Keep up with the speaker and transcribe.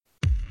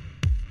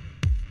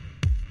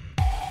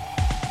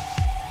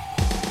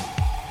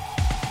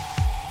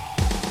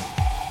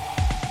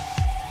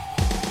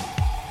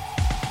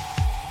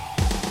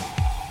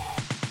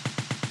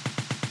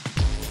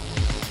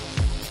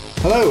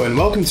Hello and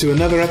welcome to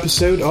another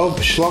episode of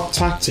Schlock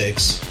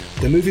Tactics,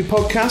 the movie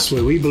podcast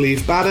where we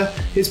believe badder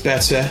is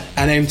better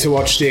and aim to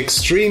watch the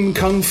extreme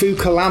kung fu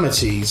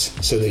calamities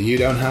so that you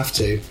don't have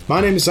to. My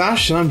name is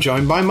Ash and I'm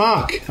joined by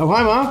Mark. Oh,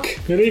 hi Mark.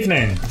 Good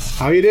evening.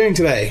 How are you doing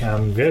today?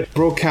 I'm good.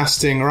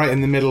 Broadcasting right in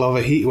the middle of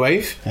a heat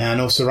wave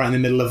and also right in the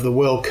middle of the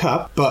World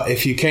Cup. But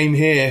if you came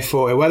here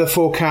for a weather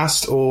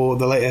forecast or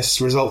the latest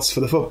results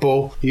for the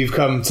football, you've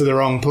come to the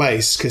wrong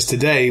place, because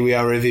today we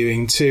are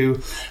reviewing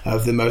two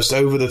of the most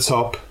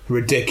over-the-top,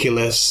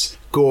 ridiculous,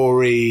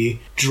 gory,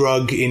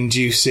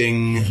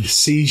 drug-inducing,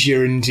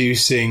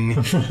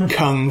 seizure-inducing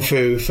kung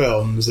fu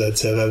films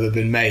that have ever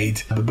been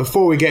made. But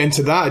before we get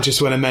into that, I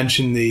just want to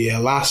mention the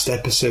last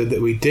episode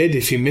that we did.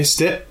 If you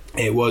missed it,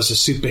 it was a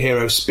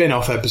superhero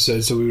spin-off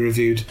episode, so we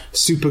reviewed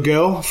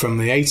Supergirl from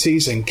the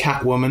 80s and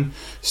Catwoman,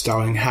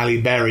 starring Halle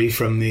Berry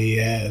from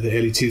the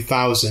early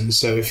 2000s.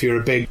 So if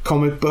you're a big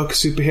comic book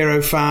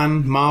superhero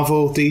fan,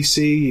 Marvel,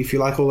 DC, if you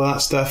like all of that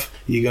stuff,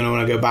 you're going to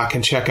want to go back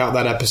and check out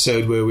that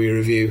episode where we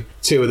review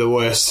two of the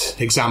worst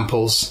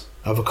examples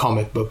of a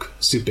comic book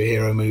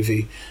superhero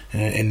movie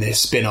in their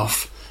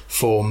spin-off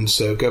form,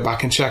 so go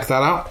back and check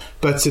that out.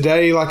 But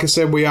today, like I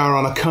said, we are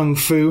on a kung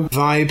fu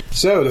vibe.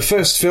 So the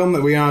first film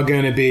that we are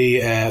going to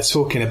be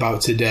talking about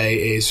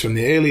today is from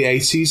the early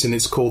 80s, and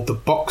it's called The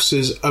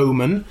Boxer's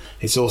Omen.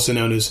 It's also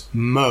known as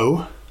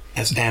Mo.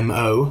 As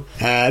M.O.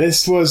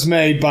 This was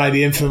made by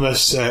the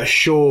infamous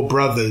Shaw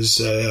Brothers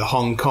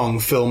Hong Kong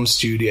film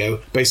studio,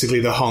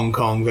 basically the Hong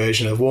Kong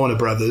version of Warner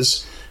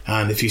Brothers.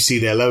 And if you see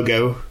their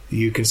logo,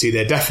 you can see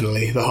they're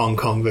definitely the Hong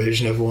Kong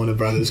version of Warner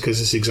Brothers, because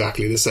it's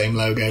exactly the same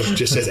logo. It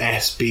just says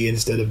SB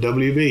instead of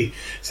WB.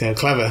 So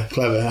clever.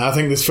 I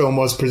think this film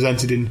was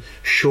presented in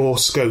Shaw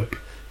Scope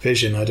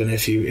Vision. I don't know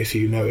if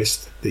you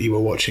noticed that you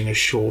were watching a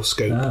Shaw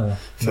Scope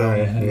film. I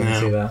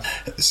didn't see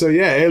that. So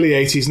yeah, early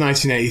 80s,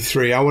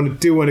 1983. I want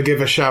to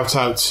give a shout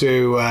out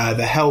to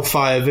the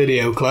Hellfire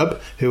Video Club,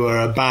 who are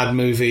a bad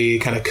movie,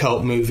 kind of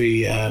cult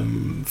movie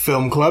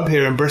film club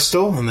here in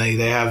Bristol, and they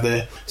have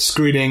their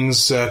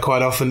screenings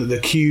quite often at the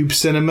Cube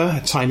Cinema,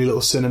 a tiny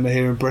little cinema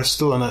here in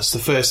Bristol, and that's the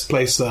first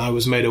place that I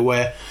was made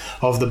aware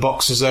of The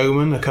Boxer's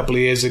Omen a couple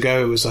of years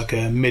ago. It was like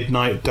a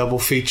midnight double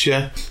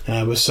feature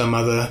with some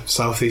other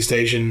Southeast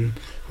Asian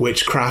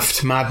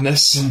witchcraft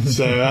madness.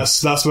 So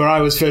that's where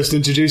I was first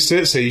introduced to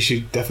it, so you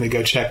should definitely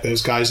go check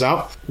those guys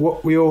out.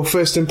 What were your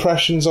first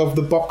impressions of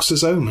The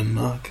Boxer's Omen,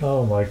 Mark?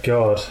 Oh my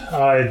god,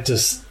 I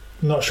just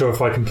not sure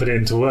if I can put it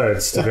into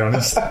words, to be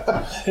honest.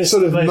 It's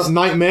sort of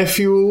nightmare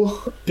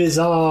fuel,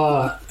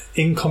 bizarre,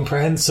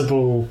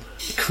 incomprehensible,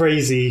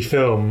 crazy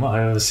film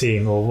I've ever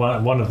seen, or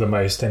one of the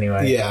most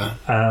anyway. Yeah.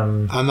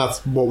 And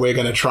that's what we're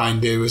going to try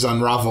and do, is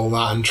unravel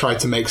that and try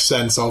to make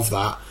sense of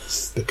that,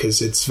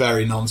 because it's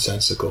very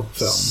nonsensical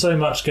film. So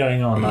much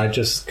going on, I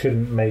just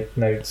couldn't make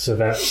notes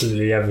of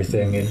absolutely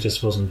everything. It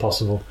just wasn't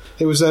possible.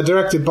 It was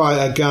directed by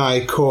a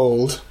guy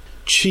called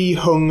Chi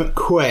Hung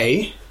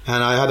Kwei,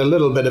 and I had a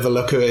little bit of a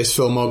look at his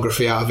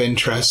filmography out of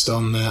interest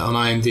on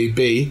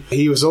IMDb.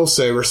 He was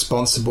also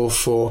responsible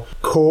for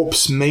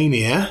Corpse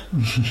Mania.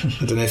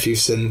 I don't know if you've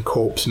seen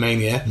Corpse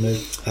Mania.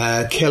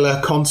 No.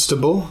 Killer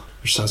Constable,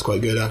 which sounds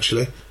quite good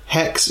actually.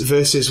 Hex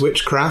versus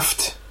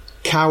Witchcraft.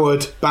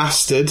 Coward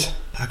Bastard.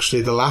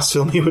 Actually, the last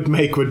film he would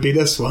make would be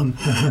this one.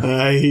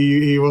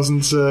 He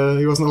wasn't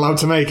allowed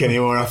to make any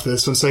more after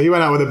this one, so he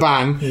went out with a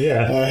bang.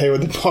 Yeah. Here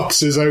with The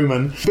Boxer's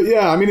Omen. But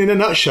yeah, I mean, in a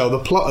nutshell, the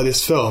plot of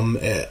this film,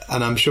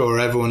 and I'm sure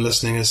everyone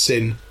listening has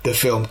seen the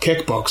film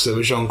Kickboxer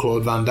with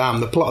Jean-Claude Van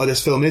Damme. The plot of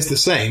this film is the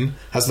same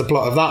as the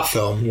plot of that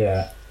film.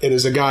 Yeah. It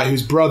is a guy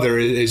whose brother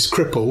is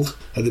crippled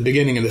at the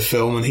beginning of the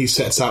film, and he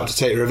sets out to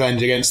take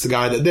revenge against the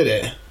guy that did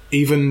it.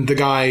 Even the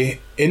guy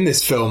in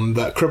this film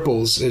that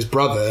cripples his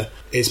brother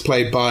is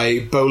played by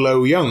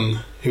Bolo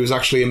Yeung, who was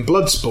actually in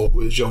Bloodsport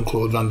with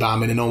Jean-Claude Van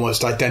Damme in an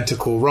almost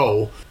identical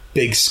role.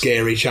 Big,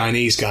 scary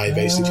Chinese guy,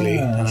 basically.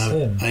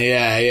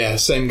 Yeah,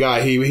 same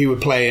guy. He would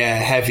play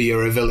Heavy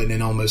or a villain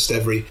in almost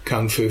every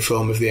kung fu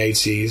film of the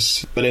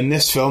 80s. But in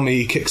this film,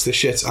 he kicks the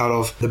shit out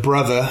of the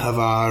brother of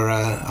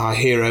our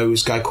hero,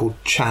 who's a guy called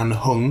Chan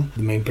Hung,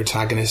 the main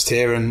protagonist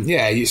here. And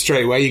yeah,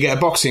 straight away you get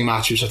a boxing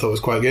match, which I thought was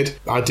quite good.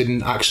 I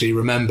didn't actually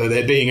remember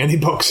there being any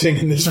boxing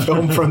in this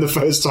film from the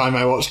first time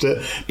I watched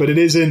it, but it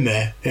is in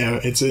there. You know,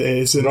 it's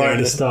in right there at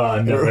the start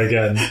and never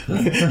again.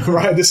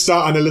 Right at the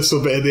start and a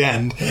little bit at the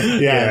end.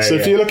 Yeah. So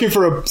if you're looking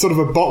for a sort of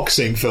a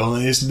boxing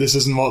film, this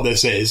isn't what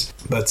this is.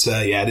 But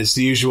yeah, it's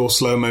the usual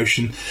slow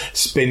motion,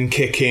 spin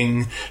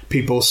kicking,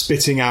 people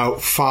spitting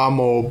out far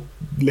more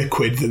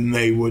liquid than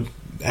they would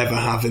ever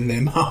have in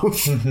their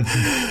mouth.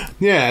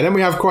 Yeah, then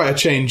we have quite a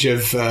change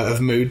of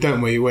mood,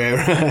 don't we?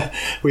 Where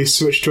we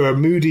switch to a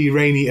moody,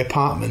 rainy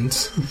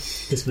apartment.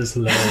 This was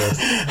hilarious.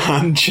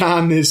 And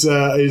Chan is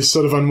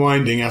sort of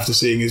unwinding after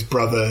seeing his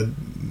brother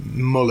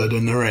mullered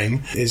in the ring.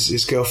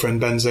 His girlfriend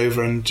bends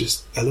over and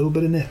just a little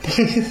bit of nip.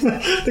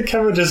 The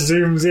camera just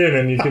zooms in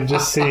and you can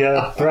just see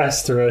her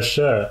breast or her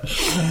shirt.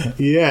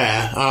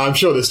 Yeah, I'm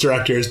sure this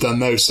director has done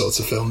those sorts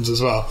of films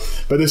as well.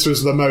 But this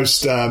was the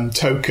most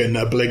token,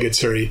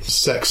 obligatory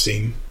sex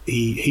scene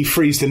he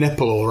frees the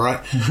nipple all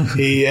right.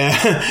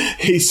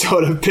 He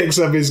sort of picks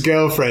up his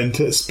girlfriend,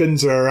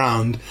 spins her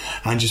around,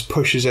 and just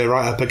pushes her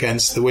right up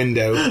against the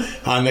window,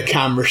 and the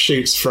camera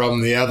shoots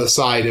from the other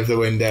side of the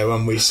window,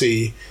 and we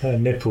see her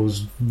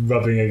nipples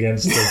rubbing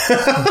against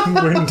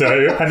the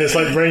window, and it's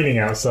like raining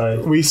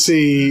outside. We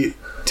see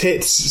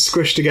tits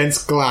squished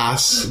against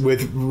glass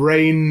with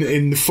rain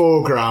in the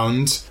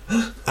foreground.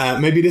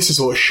 Maybe this is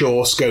what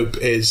Shaw scope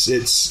is.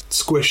 It's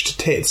squished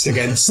tits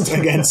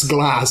against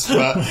glass,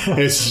 but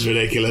this is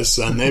ridiculous,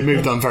 and it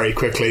moved on very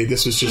quickly.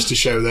 This was just to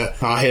show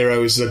that our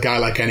hero is a guy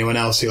like anyone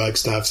else who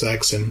likes to have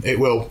sex, and it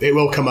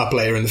will come up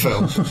later in the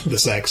film, the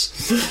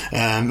sex.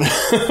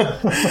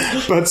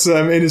 But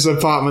in his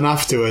apartment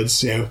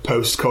afterwards,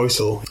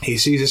 post-coital, he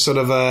sees a sort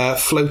of a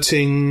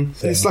floating...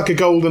 It's like a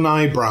golden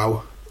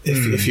eyebrow,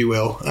 if you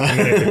will. And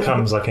then it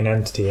becomes like an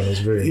entity in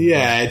his room.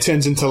 Yeah, it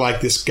turns into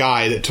like this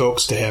guy that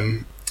talks to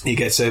him. He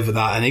gets over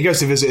that, and he goes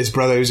to visit his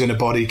brother who's in a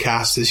body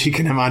cast, as you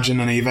can imagine,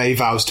 and he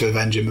vows to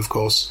avenge him, of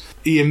course.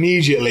 He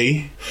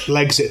immediately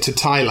legs it to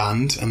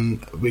Thailand,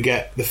 and we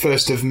get the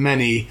first of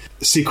many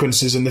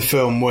sequences in the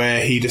film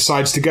where he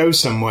decides to go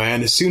somewhere,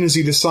 and as soon as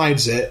he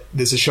decides it,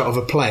 there's a shot of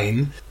a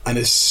plane, and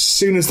as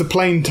soon as the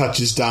plane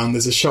touches down,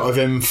 there's a shot of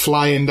him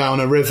flying down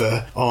a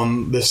river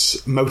on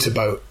this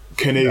motorboat.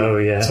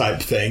 Canoe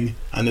type thing,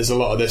 and there's a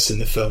lot of this in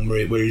the film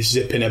where he's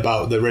zipping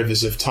about the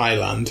rivers of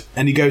Thailand,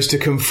 and he goes to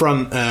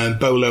confront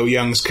Bolo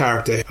Young's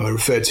character, who I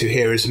refer to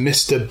here as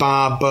Mr.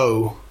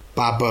 Barbo,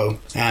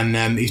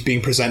 and he's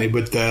being presented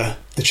with the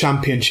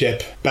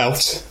championship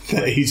belt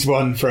that he's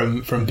won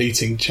from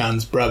beating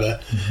Chan's brother.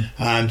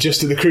 And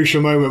just at the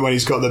crucial moment when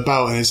he's got the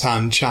belt in his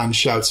hand, Chan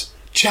shouts,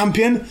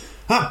 "Champion,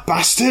 that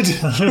bastard!"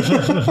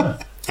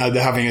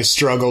 They're having a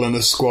struggle and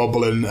a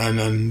squabble, and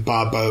then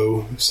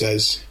Barbo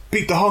says,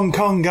 "Beat the Hong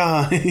Kong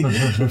guy,"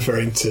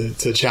 referring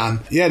to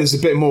Chan. Yeah, there's a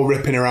bit more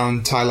ripping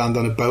around Thailand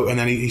on a boat, and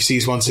then he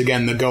sees once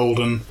again the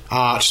golden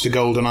arch, the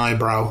golden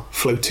eyebrow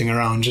floating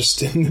around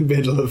just in the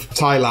middle of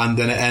Thailand,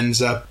 and it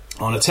ends up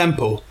on a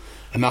temple.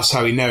 And that's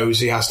how he knows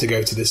he has to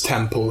go to this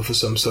temple for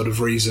some sort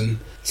of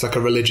reason. It's like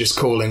a religious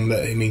calling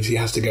that it means he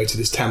has to go to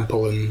this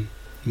temple and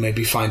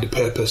maybe find a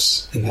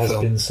purpose in the film.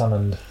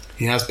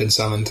 He has been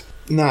summoned.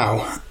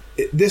 Now...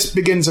 this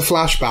begins a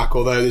flashback,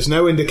 although there's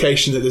no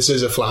indication that this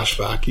is a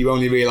flashback. You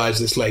only realise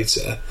this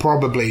later.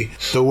 Probably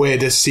the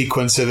weirdest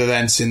sequence of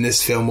events in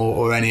this film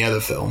or any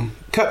other film.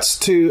 Cuts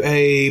to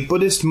a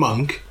Buddhist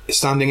monk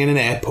standing in an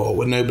airport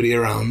with nobody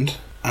around,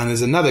 and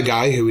there's another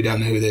guy who we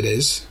don't know who that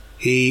is.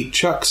 He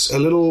chucks a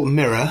little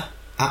mirror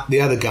at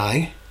the other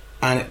guy,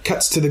 and it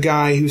cuts to the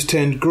guy who's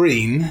turned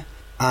green,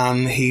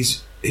 and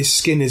his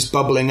skin is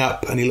bubbling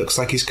up, and he looks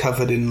like he's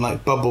covered in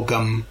like bubble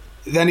gum.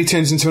 Then he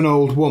turns into an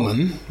old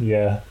woman.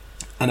 Yeah.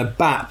 And a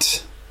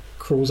bat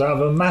crawls out of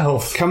her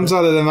mouth. Comes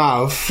out of the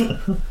mouth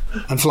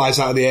and flies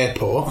out of the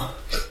airport.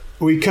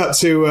 We cut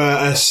to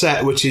a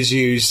set which is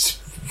used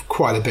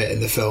quite a bit in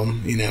the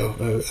film,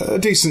 a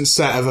decent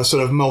set of a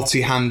sort of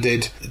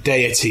multi-handed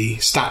deity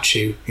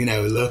statue,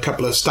 a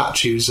couple of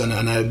statues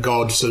and a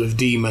god sort of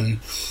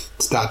demon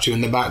statue in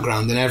the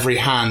background, and every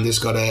hand has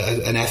got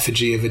an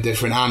effigy of a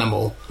different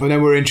animal. And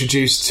then we're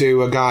introduced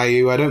to a guy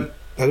who I don't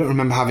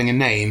remember having a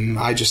name.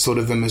 I just thought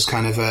of him as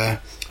kind of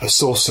a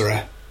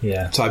sorcerer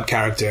type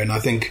character, and I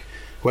think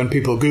when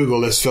people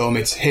Google this film,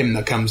 it's him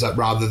that comes up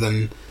rather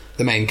than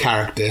the main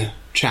character,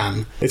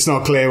 Chan. It's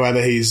not clear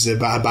whether he's a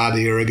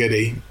baddie or a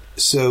goodie.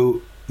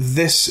 So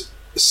this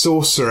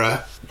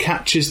sorcerer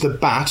catches the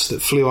bat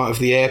that flew out of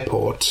the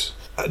airport,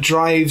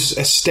 drives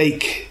a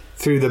stake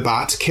through the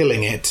bat,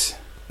 killing it.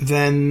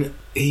 Then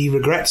he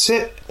regrets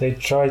it. They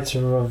tried to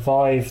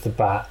revive the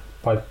bat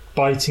by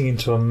biting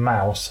into a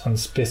mouse and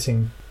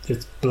spitting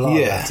its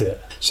blood at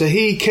it. So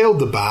he killed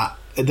the bat,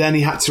 and then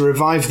he had to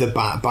revive the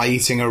bat by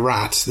eating a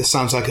rat. This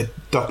sounds like a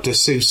Dr.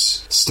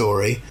 Seuss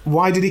story.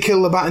 Why did he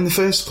kill the bat in the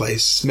first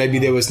place? Maybe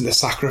there wasn't a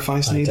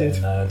sacrifice needed? I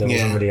don't know. There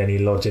wasn't really any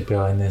logic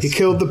behind this. He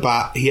killed the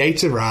bat, he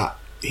ate a rat,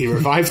 he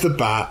revived the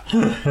bat,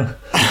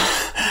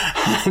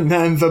 and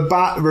then the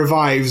bat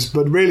revives,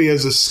 but really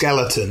as a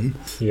skeleton.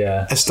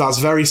 Yeah. It starts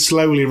very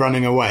slowly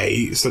running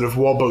away, sort of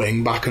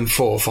wobbling back and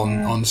forth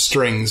on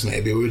strings,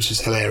 maybe, which is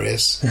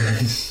hilarious.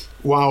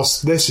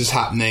 Whilst this is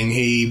happening,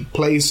 he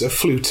plays a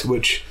flute,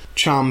 which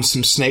charms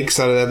some snakes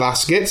out of their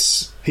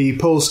baskets. He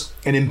pulls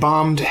an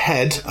embalmed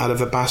head out of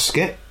a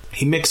basket.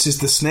 He mixes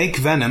the snake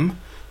venom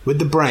with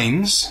the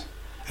brains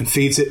and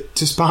feeds it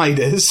to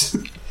spiders.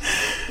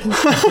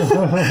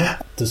 The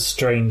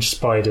strange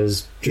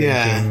spiders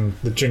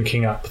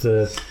drinking up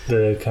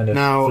the kind of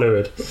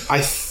fluid. I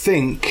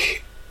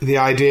think the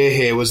idea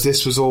here was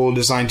this was all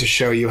designed to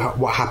show you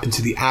what happened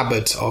to the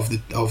abbot of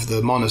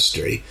the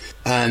monastery,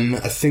 and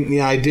I think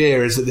the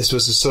idea is that this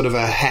was a sort of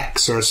a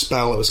hex or a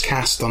spell that was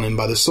cast on him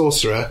by the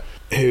sorcerer,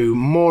 who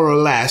more or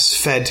less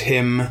fed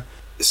him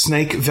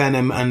snake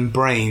venom and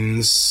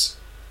brains,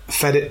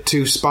 fed it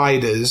to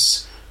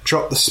spiders,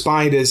 dropped the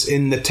spiders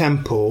in the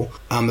temple,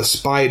 and the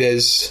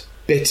spiders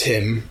bit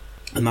him,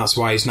 and that's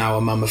why he's now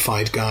a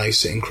mummified guy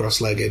sitting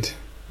cross-legged.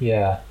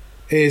 Yeah.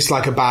 It's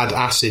like a bad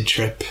acid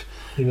trip.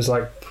 He was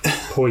like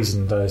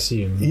poisoned, I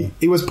assume.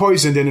 He was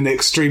poisoned in an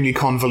extremely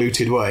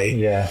convoluted way.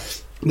 Yeah.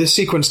 This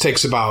sequence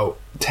takes about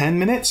 10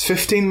 minutes,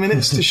 15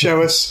 minutes to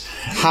show us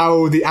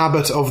how the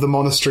abbot of the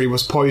monastery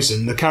was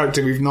poisoned, the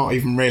character we've not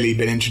even really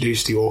been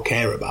introduced to or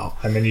care about.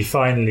 And then you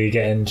finally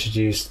get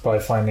introduced by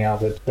finding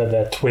out that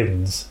they're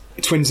twins.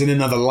 Twins in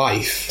another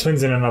life.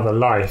 Twins in another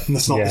life. And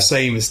that's not the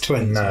same as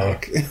twins, no.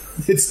 Mark.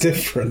 It's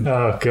different.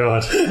 Oh,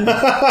 God.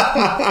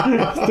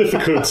 It's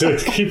difficult to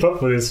keep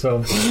up with this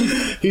film.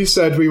 He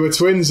said we were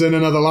twins in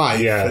another life.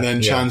 Yeah, and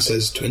then Chan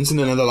says, twins in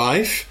another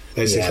life?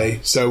 Basically. Yeah.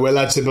 So we're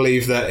led to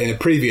believe that in a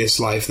previous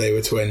life they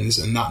were twins,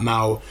 and that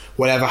now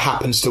whatever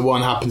happens to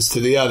one happens to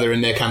the other,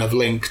 and they're kind of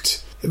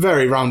linked. A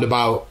very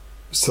roundabout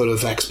sort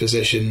of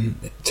exposition.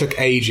 It took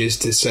ages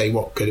to say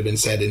what could have been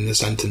said in the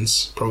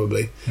sentence,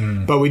 probably.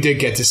 But we did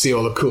get to see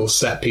all the cool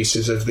set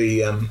pieces of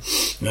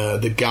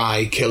the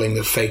guy killing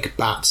the fake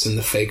bats and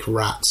the fake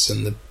rats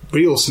and the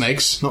real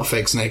snakes, not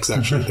fake snakes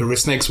actually. The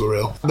snakes were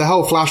real. The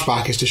whole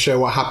flashback is to show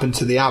what happened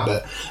to the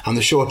abbot, and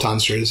the short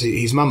answer is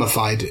he's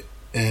mummified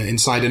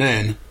inside an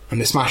urn, and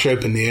they smash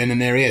open the urn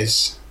and there he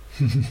is.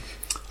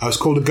 I was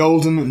called a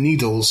golden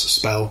needles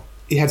spell.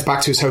 He heads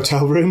back to his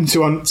hotel room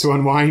to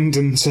unwind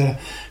and to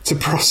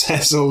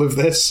process all of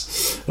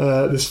this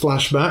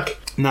flashback.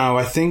 Now,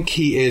 I think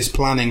he is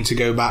planning to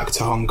go back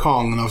to Hong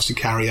Kong and obviously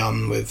carry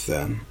on with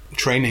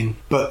training.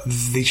 But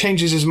he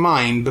changes his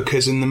mind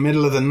because in the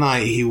middle of the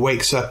night he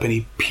wakes up and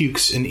he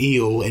pukes an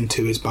eel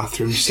into his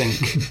bathroom sink.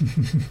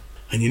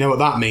 And you know what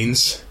that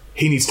means?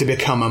 He needs to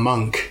become a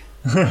monk.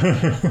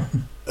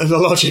 And the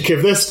logic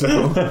of this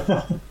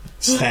film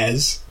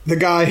says the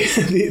guy,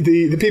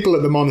 the people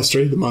at the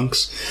monastery, the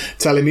monks,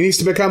 tell him he needs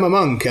to become a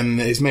monk, and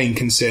his main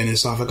concern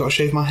is, have I got to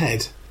shave my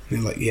head? And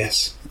they're like,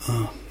 yes.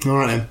 Oh, all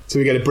right then. So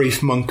we get a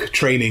brief monk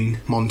training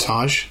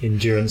montage.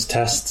 Endurance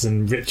tests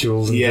and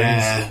rituals and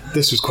things.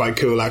 This was quite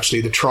cool,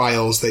 actually, the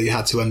trials that you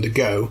had to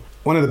undergo.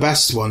 One of the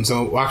best ones,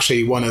 or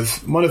actually one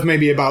of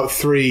maybe about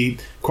 3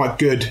 quite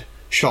good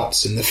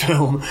shots in the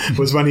film,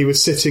 was when he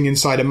was sitting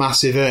inside a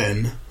massive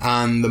urn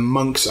and the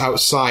monks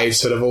outside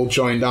sort of all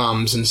joined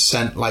arms and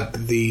sent like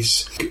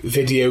these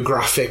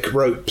videographic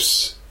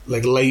ropes,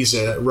 like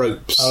laser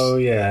ropes,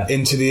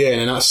 into the urn,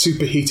 and that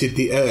superheated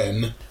the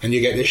urn, and you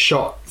get this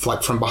shot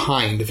like from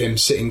behind of him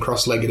sitting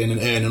cross-legged in an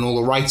urn, and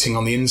all the writing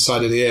on the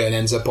inside of the urn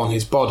ends up on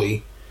his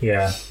body.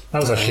 Yeah,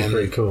 that was actually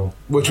pretty cool.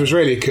 Which was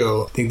really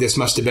cool. I think this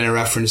must have been a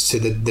reference to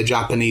the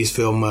Japanese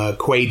film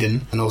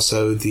Quaiden, and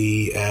also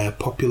the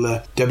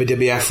popular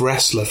WWF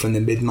wrestler from the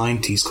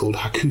mid-90s called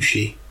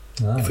Hakushi,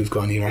 if we've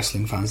got any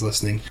wrestling fans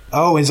listening.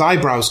 Oh, his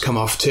eyebrows come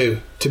off too.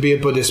 To be a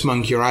Buddhist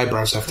monk, your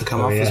eyebrows have to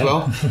come off as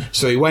well.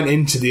 So he went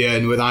into the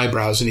urn with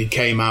eyebrows and he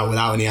came out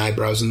without any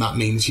eyebrows, and that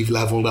means you've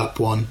leveled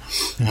up one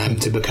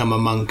to become a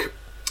monk.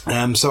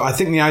 So I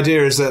think the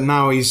idea is that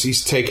now he's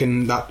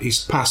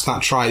passed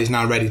that trial, he's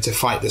now ready to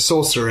fight the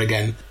sorcerer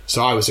again.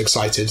 So I was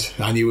excited.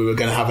 I knew we were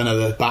going to have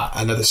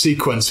another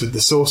sequence with the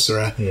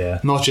sorcerer.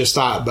 Yeah. Not just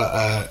that,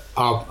 but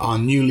our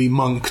newly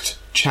monked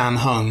Chan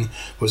Hung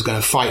was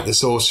going to fight the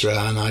sorcerer,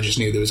 and I just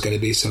knew there was going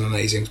to be some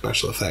amazing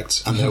special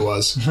effects, and there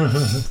was.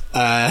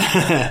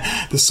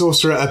 The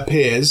sorcerer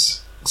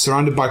appears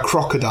surrounded by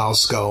crocodile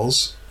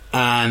skulls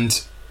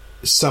and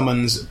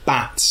summons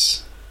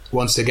bats.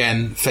 Once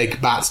again,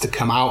 fake bats to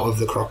come out of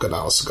the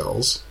crocodile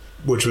skulls,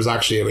 which was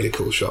actually a really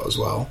cool shot as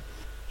well.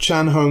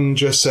 Chan Hung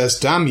just says,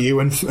 damn you,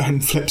 and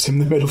flips him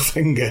the middle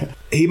finger.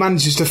 He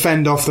manages to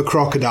fend off the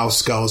crocodile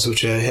skulls,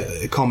 which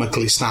are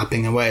comically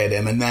snapping away at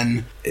him, and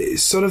then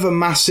it's sort of a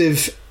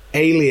massive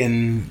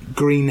alien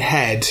green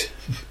head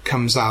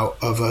comes out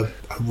of a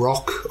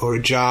rock or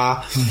a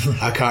jar.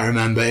 I can't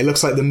remember. It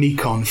looks like the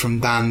Mekon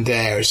from Dan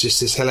Dare. It's just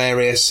this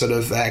hilarious sort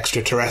of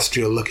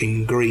extraterrestrial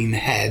looking green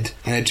head,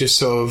 and it just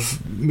sort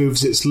of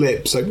moves its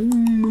lips like,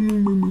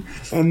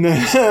 and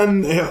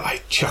then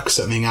I chuck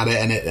something at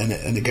it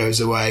and it goes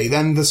away.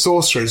 Then the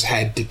sorcerer's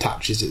head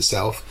detaches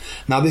itself.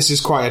 Now this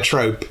is quite a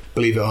trope,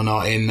 believe it or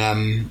not,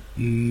 in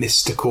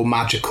mystical,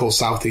 magical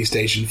Southeast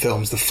Asian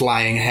films. The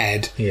flying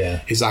head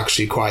is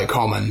actually quite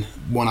common.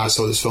 When I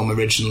saw this film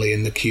originally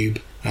in the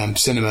Cube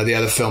cinema, the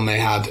other film they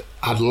had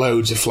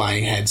loads of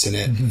flying heads in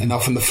it, and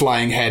often the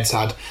flying heads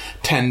had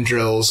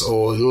tendrils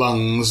or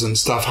lungs and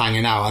stuff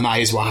hanging out, and that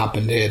is what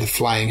happened here. The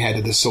flying head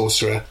of the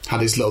sorcerer had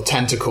these little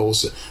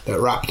tentacles that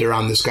wrapped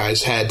around this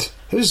guy's head.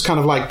 This is kind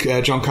of like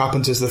John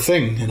Carpenter's The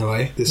Thing, in a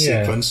way, this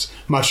sequence.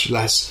 Much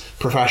less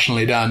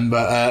professionally done,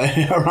 but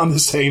around the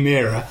same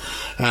era.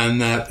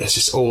 And there's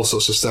just all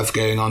sorts of stuff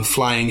going on.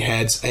 Flying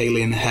heads,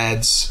 alien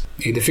heads.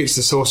 He defeats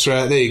the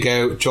sorcerer. There you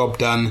go, job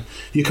done.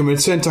 You can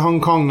return to Hong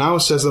Kong now,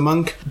 says the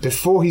monk.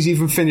 Before he's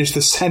even finished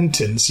the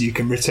sentence, you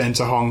can return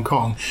to Hong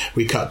Kong.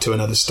 We cut to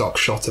another stock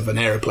shot of an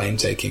aeroplane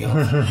taking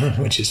off,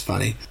 which is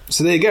funny.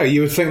 So there you go.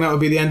 You would think that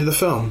would be the end of the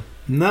film.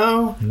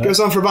 No. Goes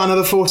on for about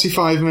another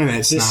 45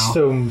 minutes this now. This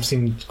film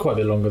seemed quite a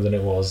bit longer than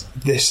it was.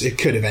 It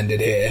could have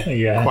ended here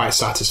quite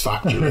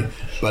satisfactorily,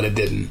 but it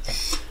didn't.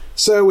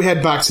 So we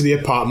head back to the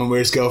apartment where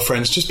his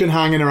girlfriend's just been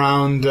hanging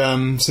around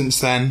since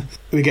then.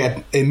 We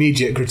get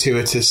immediate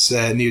gratuitous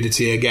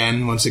nudity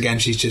again. Once again,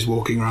 she's just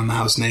walking around the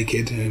house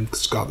naked and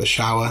has got the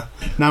shower.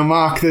 Now,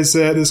 Mark,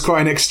 there's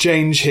quite an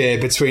exchange here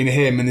between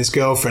him and his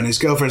girlfriend. His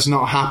girlfriend's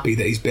not happy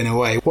that he's been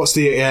away. What's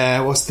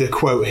the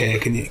quote here?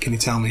 Can you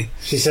tell me?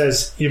 She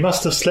says, "You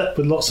must have slept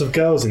with lots of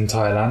girls in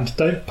Thailand.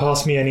 Don't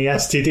pass me any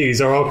STDs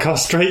or I'll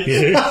castrate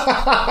you."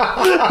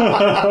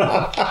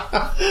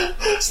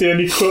 It's the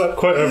only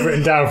quote I've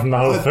written down from the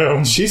whole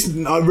film. She's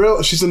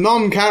a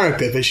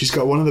non-character, but she's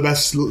got one of the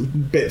best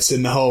bits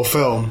in the whole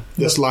film.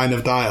 This line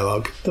of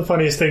dialogue. The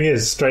funniest thing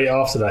is, straight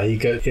after that, he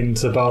goes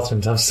into the bathroom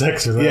to have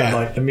sex with her,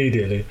 like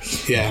immediately.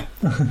 Yeah,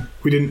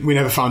 we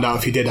never found out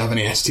if he did have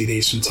any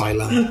STDs from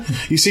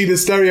Thailand. You see, the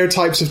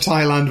stereotypes of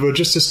Thailand were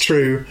just as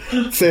true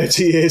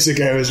 30 years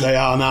ago as they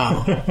are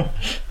now.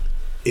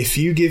 If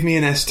you give me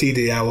an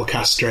STD, I will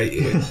castrate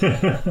you.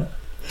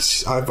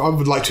 I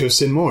would like to have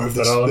seen more of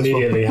this. But I'll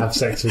immediately have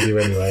sex with you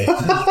anyway.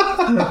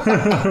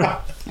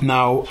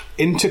 Now,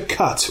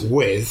 intercut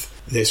with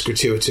this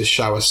gratuitous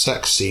shower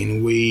sex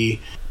scene,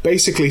 we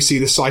basically see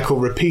the cycle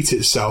repeat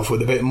itself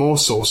with a bit more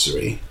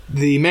sorcery.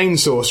 The main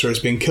sorcerer has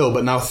been killed,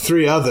 but now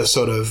 3 other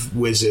sort of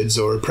wizards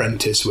or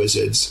apprentice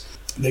wizards.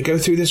 They go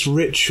through this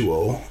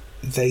ritual.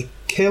 They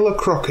kill a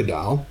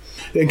crocodile.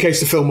 In case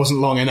the film wasn't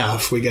long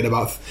enough, we get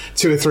about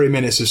 2 or 3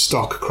 minutes of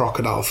stock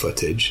crocodile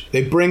footage.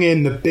 They bring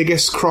in the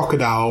biggest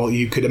crocodile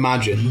you could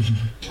imagine,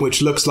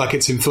 which looks like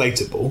it's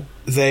inflatable.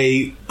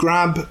 They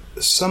grab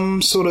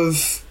some sort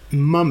of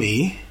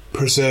mummy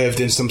preserved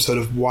in some sort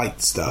of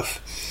white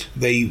stuff.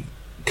 They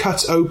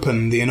cut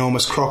open the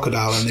enormous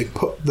crocodile and they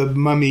put the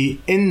mummy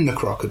in the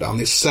crocodile and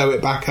they sew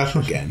it back up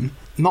again.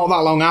 Not that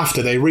long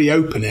after, they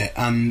reopen it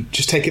and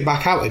just take it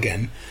back out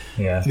again.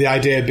 Yeah. The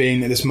idea being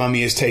that this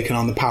mummy has taken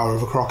on the power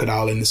of a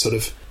crocodile in the sort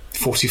of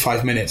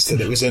 45 minutes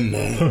that it was in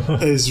there.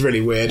 It's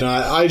really weird. And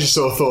I just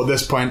sort of thought at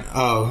this point,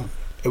 are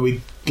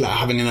we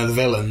having another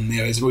villain?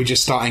 Is we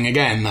just starting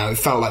again now? It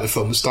felt like the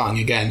film was starting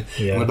again.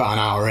 Yeah. We're about an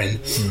hour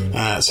in,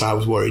 so I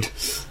was worried.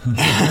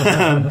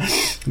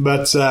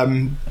 But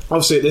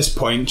obviously at this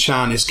point,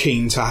 Chan is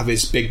keen to have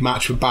his big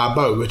match with Ba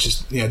Bo, which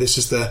is, this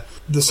is the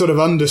sort of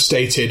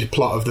understated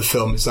plot of the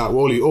film, is that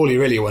all he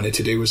really wanted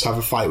to do was have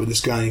a fight with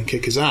this guy and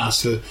kick his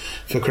ass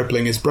for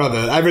crippling his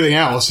brother. Everything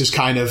else is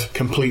kind of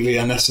completely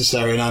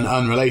unnecessary and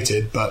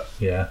unrelated, but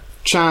yeah.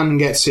 Chan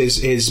gets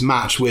his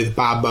match with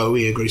Ba Bo.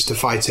 He agrees to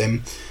fight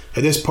him.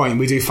 At this point,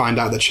 we do find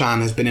out that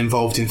Chan has been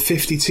involved in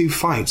 52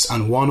 fights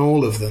and won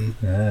all of them.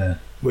 Yeah.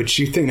 Which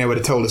you'd think they would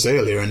have told us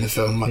earlier in the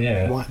film.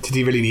 What? Did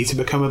he really need to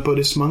become a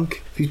Buddhist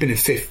monk? If he's been in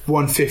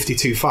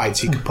 52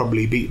 fights, he could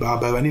probably beat Ba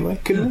Bo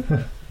anyway, couldn't he?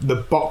 The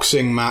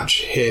boxing match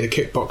here, the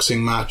kickboxing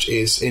match,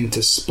 is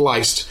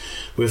interspliced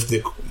with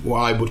what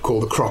I would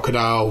call the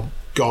crocodile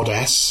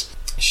goddess.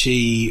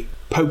 She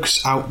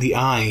pokes out the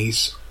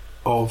eyes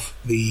of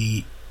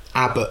the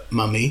abbot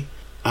mummy,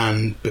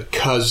 and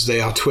because they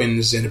are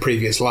twins in a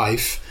previous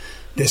life,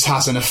 this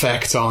has an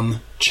effect on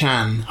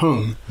Chan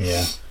Hung,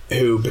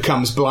 who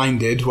becomes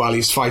blinded while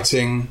he's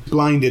fighting.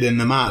 Blinded in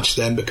the match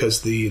then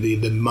because the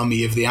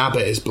mummy of the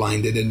abbot is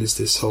blinded, and there's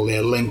this whole,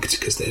 they're linked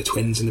because they're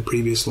twins in the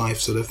previous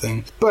life sort of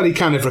thing. But he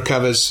kind of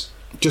recovers.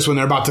 Just when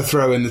they're about to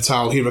throw in the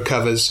towel, he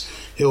recovers.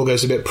 It all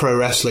goes a bit pro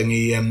wrestling.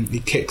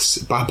 He kicks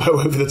Ba Bo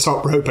over the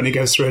top rope and he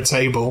goes through a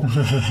table.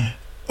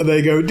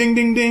 They go ding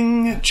ding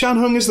ding, Chan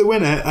Hung is the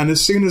winner, and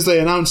as soon as they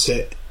announce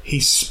it, he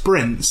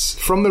sprints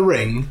from the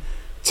ring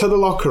to the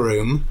locker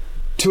room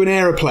to an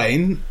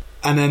aeroplane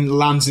and then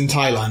lands in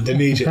Thailand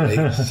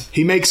immediately.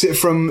 He makes it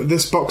from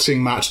this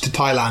boxing match to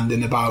Thailand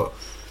in about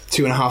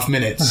 2.5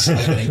 minutes, I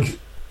think.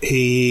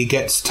 He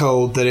gets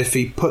told that if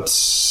he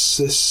puts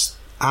this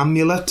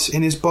amulet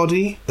in his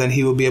body, then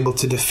he will be able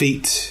to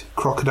defeat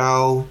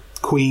Crocodile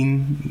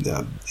Queen.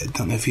 I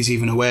don't know if he's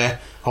even aware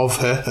of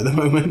her at the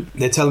moment.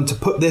 They tell him to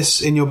put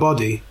this in your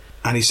body,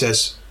 and he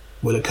says,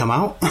 will it come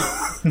out?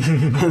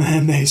 And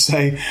then they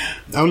say,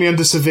 only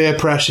under severe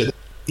pressure.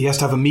 He has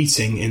to have a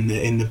meeting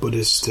in the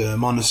Buddhist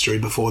monastery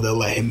before they'll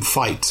let him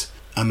fight.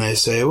 And they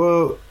say,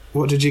 well,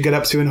 what did you get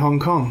up to in Hong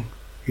Kong?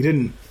 You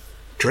didn't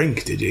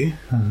drink, did you?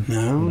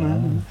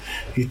 No.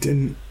 You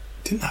didn't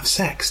have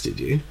sex, did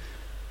you?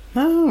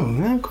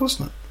 No, of course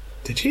not.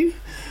 Did you?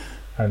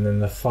 And then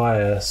the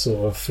fire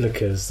sort of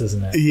flickers,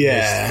 doesn't it?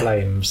 Yeah. Those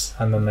flames.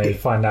 And then they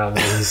find out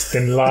that he's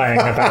been lying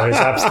about his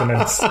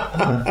abstinence.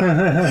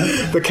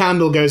 The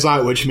candle goes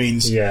out, which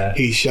means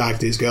he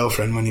shagged his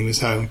girlfriend when he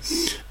was home.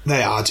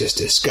 They are just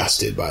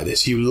disgusted by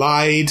this. You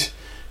lied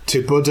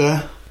to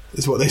Buddha,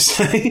 is what they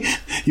say.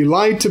 You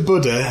lied to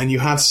Buddha and you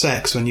had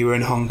sex when you were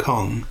in Hong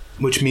Kong,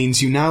 which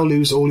means you now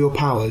lose all your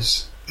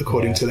powers,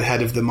 according to the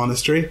head of the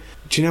monastery.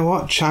 Do you know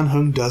what? Chan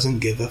Hung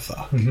doesn't give a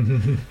fuck.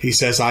 He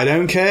says, I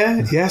don't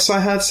care. Yes, I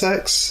had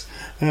sex,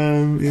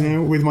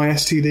 with my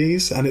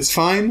STDs, and it's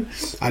fine.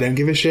 I don't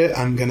give a shit.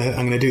 I'm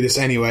gonna do this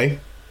anyway.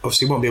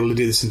 Obviously, he won't be able to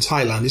do this in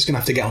Thailand. He's gonna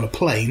have to get on a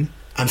plane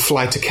and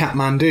fly to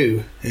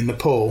Kathmandu in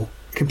Nepal.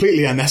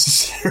 Completely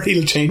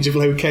unnecessary change of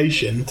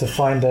location. To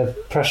find a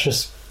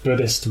precious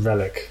Buddhist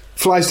relic.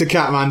 Flies to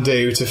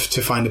Kathmandu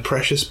to find a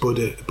precious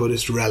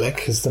Buddhist relic.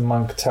 Because the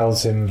monk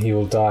tells him he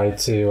will die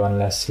too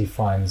unless he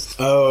finds...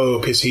 Oh,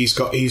 because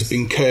he's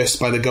been cursed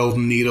by the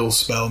golden needle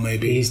spell,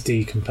 maybe. He's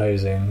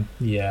decomposing,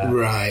 yeah.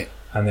 Right.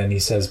 And then he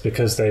says,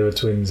 because they were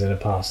twins in a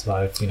past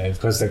life,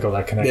 because they've got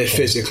that connection... They're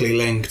physically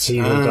linked.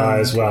 He will die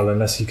as well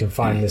unless he can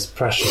find this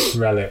precious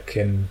relic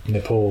in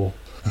Nepal.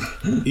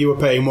 You were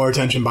paying more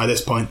attention by this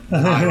point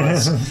than I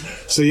was.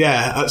 So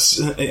yeah,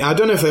 I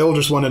don't know if they all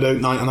just wanted a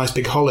nice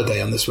big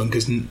holiday on this one,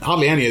 because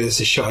hardly any of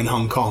this is shot in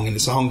Hong Kong, and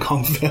it's a Hong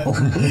Kong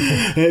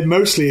film.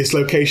 Mostly it's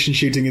location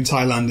shooting in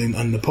Thailand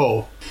and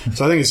Nepal.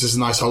 So I think it's just a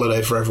nice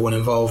holiday for everyone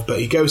involved. But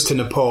he goes to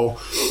Nepal.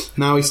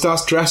 Now he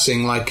starts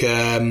dressing like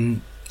a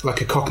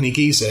Cockney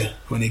geezer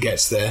when he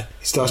gets there.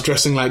 He starts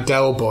dressing like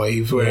Del Boy.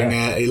 He's wearing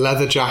a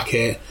leather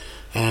jacket,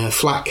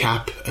 flat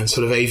cap, and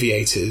sort of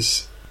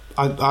aviators.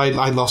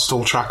 I lost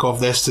all track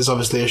of this. There's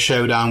obviously a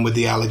showdown with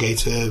the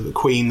alligator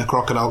queen, the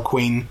crocodile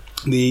queen.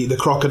 The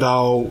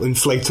crocodile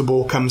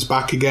inflatable comes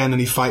back again and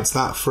he fights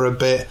that for a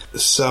bit.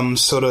 Some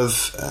sort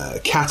of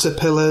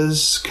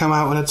caterpillars come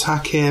out and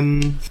attack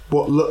him.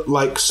 What look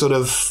like sort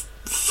of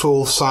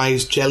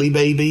full-size jelly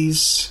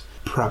babies,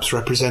 perhaps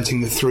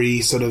representing the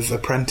 3 sort of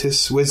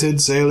apprentice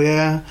wizards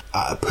earlier.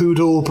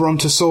 Poodle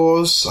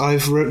brontosaurs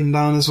I've written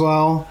down as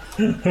well.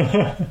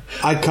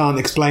 I can't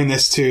explain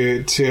this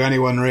to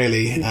anyone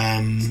really.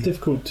 It's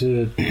difficult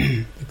to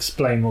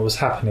explain what was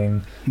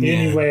happening. The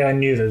only way I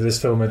knew that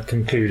this film had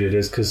concluded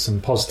is because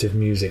some positive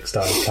music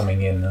started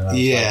coming in. And I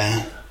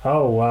was like,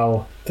 oh,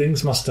 well,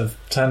 things must have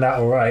turned out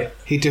all right.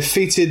 He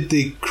defeated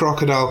the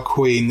crocodile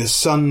queen. The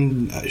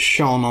sun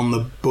shone on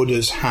the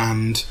Buddha's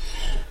hand,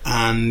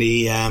 and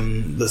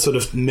the sort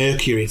of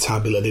mercury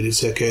tablet that he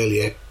took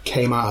earlier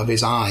came out of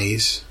his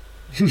eyes.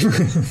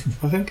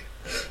 I think.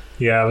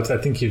 Yeah, I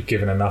think you've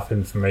given enough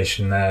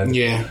information there.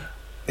 Yeah.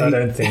 I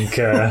don't think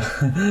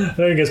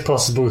it's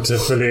possible to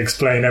fully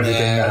explain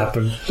everything that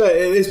happened. But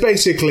it's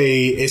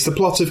the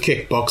plot of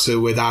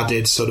Kickboxer with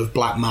added sort of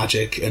black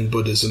magic and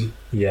Buddhism.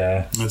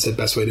 Yeah. That's the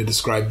best way to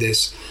describe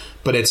this.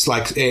 But it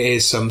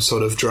is some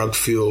sort of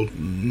drug-fueled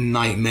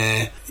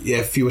nightmare. Yeah,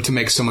 if you were to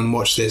make someone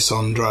watch this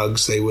on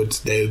drugs, they would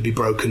be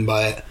broken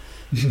by it.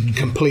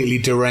 Completely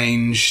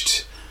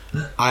deranged.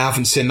 I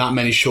haven't seen that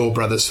many Shaw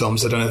Brothers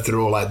films. I don't know if they're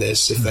all like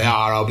this. If they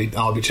are, I'll be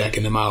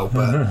checking them out.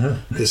 But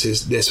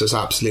this was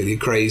absolutely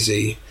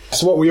crazy.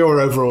 So, what were your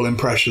overall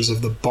impressions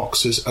of The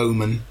Boxer's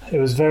Omen? It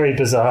was very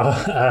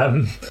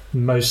bizarre.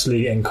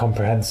 Mostly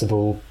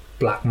incomprehensible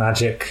black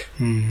magic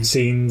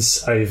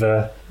scenes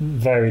over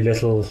very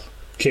little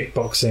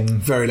kickboxing.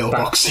 Very little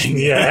boxing.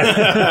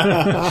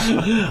 Yeah.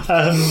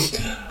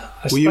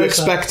 Were you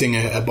expecting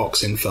a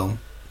boxing film?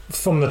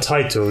 From the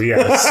title,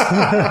 yes.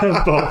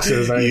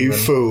 Boxers Omen. You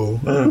fool.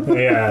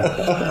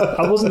 Yeah.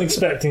 I wasn't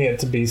expecting it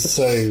to be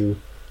so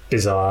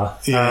bizarre.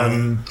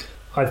 Yeah.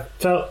 I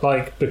felt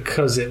like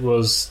because it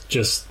was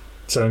just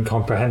so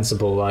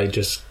incomprehensible, I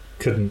just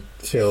couldn't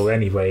feel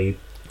any way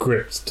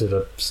gripped to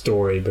the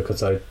story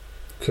because I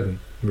couldn't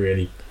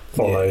really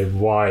follow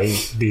why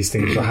these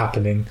things were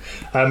happening.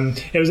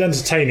 It was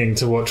entertaining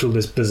to watch all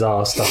this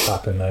bizarre stuff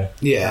happen, though.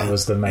 Yeah. That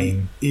was the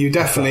main... You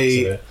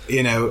definitely,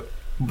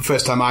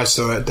 first time I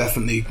saw it,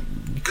 definitely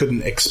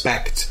couldn't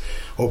expect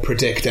or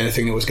predict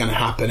anything that was going to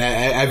happen.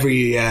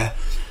 Every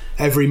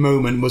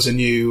moment was a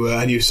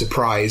new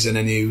surprise and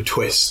a new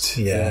twist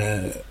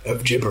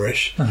of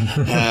gibberish.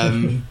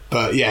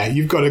 But yeah,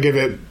 you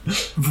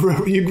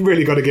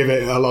really got to give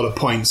it a lot of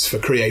points for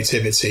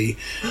creativity.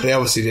 They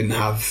obviously didn't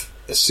have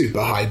a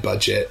super high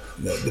budget.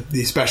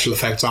 The special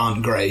effects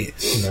aren't great,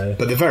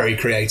 but they're very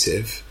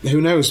creative. Who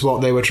knows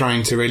what they were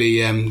trying to really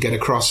get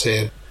across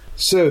here.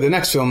 So the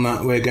next film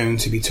that we're going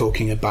to be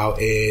talking about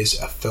is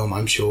a film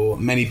I'm sure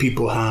many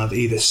people have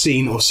either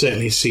seen or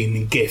certainly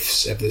seen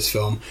GIFs of this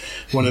film.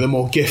 One of the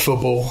more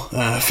gifable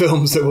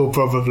films that we'll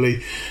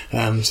probably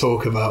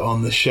talk about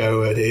on the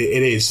show. It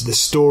is The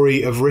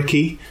Story of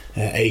Ricky,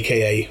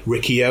 aka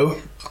Ricky-O,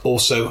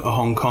 also a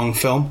Hong Kong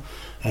film.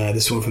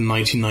 This one from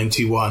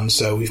 1991,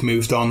 so we've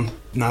moved on.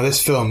 Now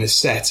this film is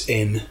set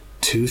in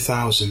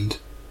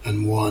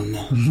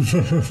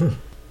 2001.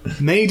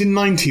 Made in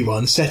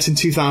 91, set in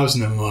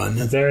 2001.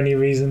 Is there any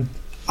reason?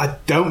 I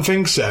don't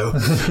think so.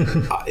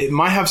 It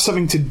might have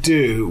something to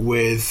do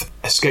with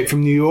Escape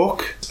from New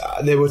York.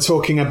 They were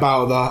talking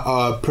about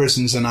that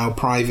prisons are now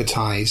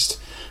privatised,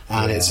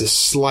 and it's a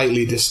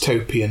slightly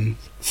dystopian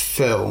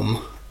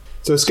film.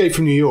 So Escape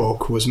from New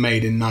York was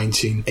made in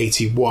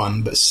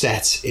 1981, but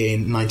set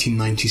in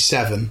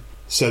 1997.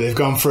 So they've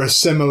gone for a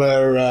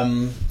similar,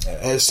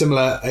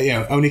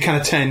 only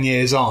kind of 10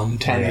 years on,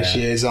 10-ish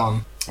years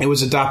on. It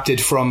was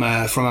adapted from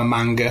a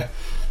manga,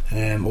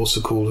 also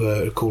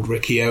called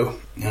Ricky-O,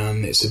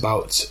 and it's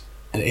about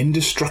an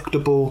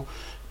indestructible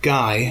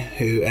guy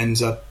who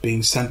ends up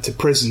being sent to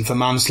prison for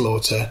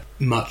manslaughter.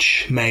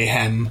 Much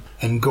mayhem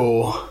and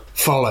gore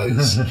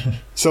follows.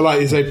 So,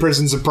 like you say,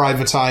 prisons are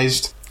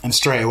privatised, and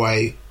straight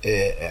away,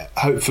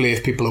 hopefully,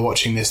 if people are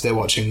watching this, they're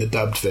watching the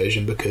dubbed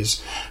version,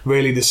 because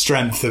really the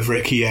strength of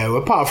Ricky-O,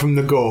 apart from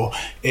the gore,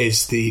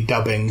 is the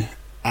dubbing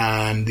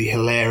and the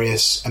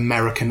hilarious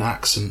American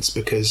accents,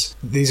 because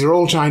these are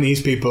all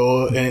Chinese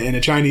people in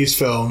a Chinese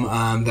film,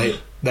 and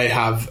they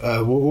have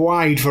a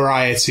wide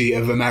variety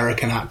of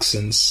American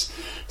accents.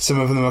 Some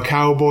of them are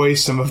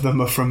cowboys, some of them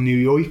are from New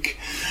York,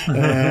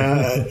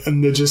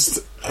 and they're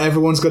just...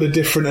 Everyone's got a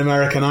different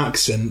American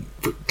accent,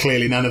 but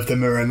clearly none of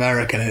them are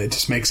American, and it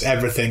just makes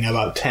everything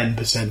about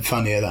 10%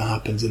 funnier that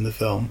happens in the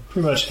film.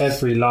 Pretty much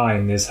every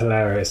line is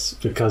hilarious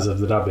because of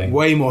the dubbing.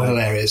 Way more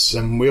hilarious,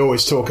 and we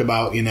always talk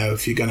about,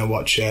 if you're going to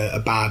watch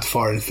a bad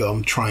foreign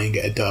film, try and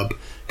get a dub,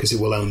 because it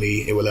will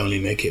only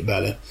make it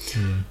better.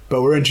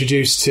 But we're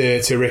introduced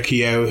to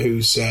Riki-Oh,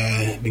 who's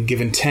been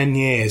given 10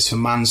 years for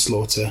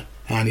manslaughter,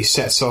 and he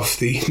sets off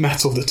the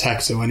metal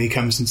detector when he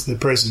comes into the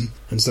prison,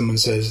 and someone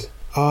says,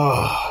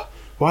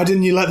 why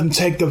didn't you let them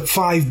take the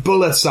 5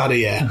 bullets out of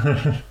you?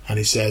 And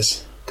he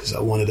says, because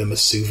I wanted them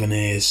as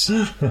souvenirs.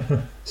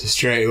 So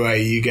straight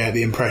away you get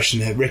the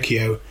impression that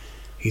Riki-Oh,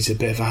 he's a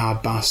bit of a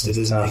hard bastard,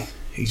 isn't he?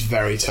 He's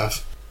very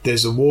tough.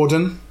 There's a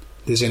warden,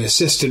 there's an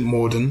assistant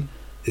warden,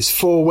 there's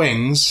 4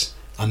 wings,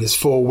 and there's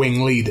 4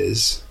 wing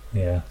leaders.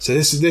 Yeah. So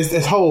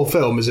this whole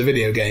film is a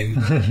video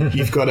game.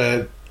 You've got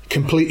to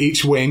complete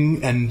each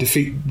wing and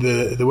defeat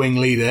the wing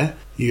leader.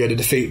 You got to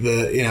defeat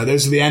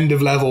those are the end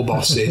of level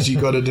bosses. You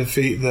got to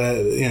defeat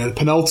the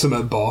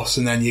penultimate boss,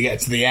 and then you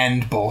get to the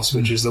end boss,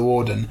 which is the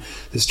warden.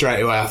 So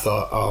straight away I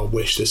thought, I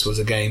wish this was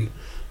a game,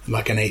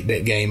 like an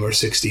 8-bit game or a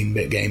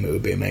 16-bit game. It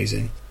would be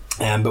amazing.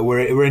 But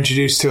we're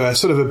introduced to a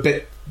sort of a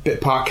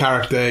bit part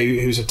character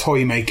who's a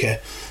toy maker,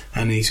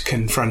 and he's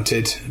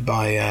confronted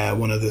by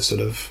one of the sort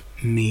of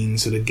mean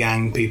sort of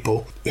gang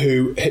people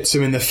who hits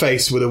him in the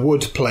face with a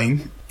wood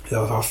plane.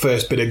 Our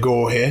first bit of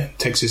gore here,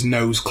 takes his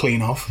nose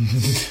clean off.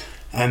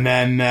 And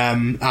then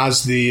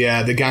as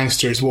the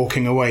gangster is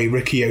walking away,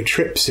 Riki-Oh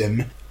trips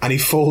him, and he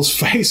falls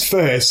face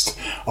first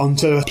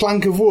onto a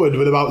plank of wood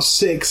with about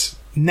 6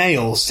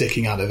 nails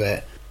sticking out of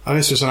it. And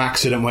this was an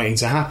accident waiting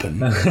to happen.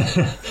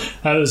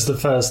 That was the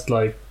first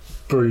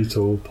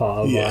brutal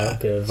part of a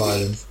bit of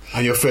violence.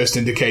 And your first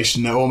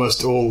indication that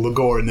almost all the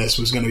gore in this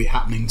was going to be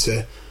happening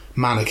to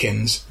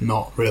mannequins,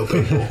 not real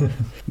people.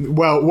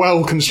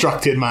 well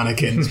constructed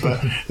mannequins, but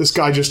this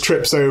guy just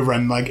trips over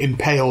and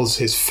impales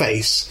his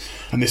face,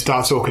 and they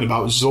start talking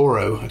about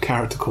Zorro, a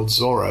character called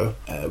Zorro.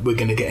 We're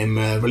going to get him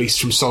released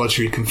from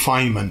solitary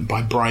confinement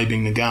by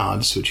bribing the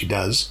guards, which he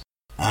does.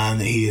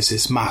 And he is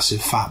this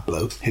massive fat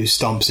bloke who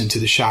stomps into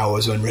the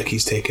showers when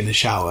Ricky's taking a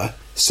shower,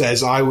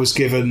 says, I was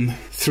given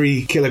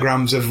 3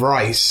 kilograms of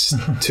rice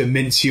to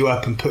mince you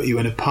up and put you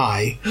in a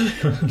pie,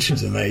 which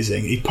is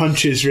amazing. He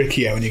punches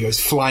Riki-Oh and he goes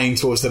flying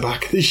towards the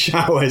back of the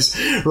showers,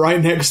 right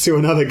next to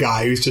another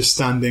guy who's just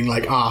standing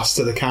arse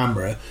to the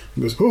camera,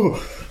 and goes,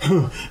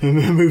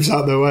 and moves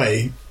out the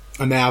way.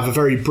 And they have a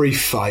very brief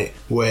fight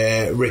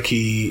where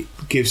Ricky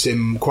gives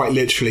him quite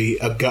literally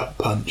a gut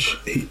punch.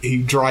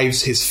 He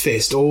drives his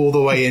fist all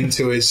the way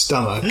into his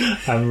stomach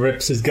and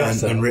rips his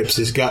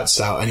guts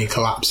out, and he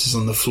collapses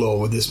on the floor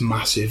with this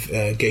massive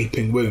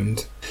gaping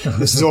wound.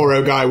 This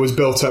Zorro guy was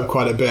built up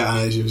quite a bit,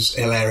 and it was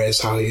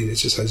hilarious how he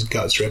just has his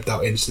guts ripped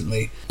out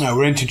instantly. Now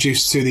we're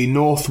introduced to the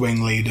North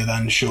Wing leader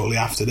then shortly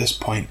after this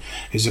point,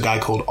 who's a guy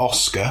called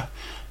Oscar.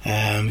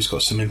 He's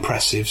got some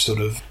impressive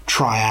sort of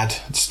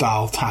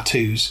triad-style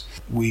tattoos.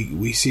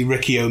 We see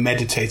Riki-Oh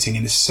meditating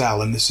in his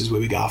cell, and this is where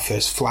we get our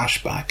first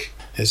flashback.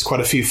 There's quite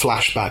a few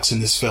flashbacks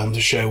in this film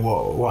to show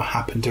what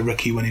happened to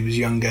Ricky when he was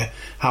younger.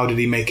 How did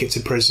he make it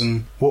to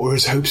prison? What were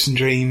his hopes and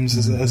dreams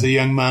as a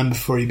young man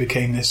before he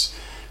became this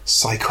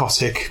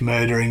psychotic,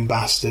 murdering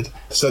bastard?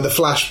 So the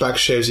flashback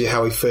shows you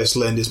how he first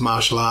learned his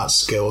martial arts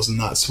skills, and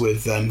that's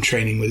with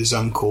training with his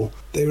uncle.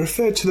 They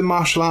referred to the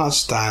martial arts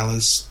style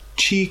as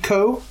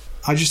Chico.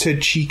 I just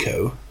heard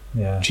Chico.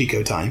 Yeah.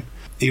 Chico time.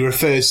 He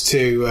refers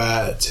to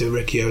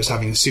Riki-Oh as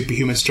having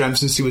superhuman strength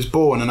since he was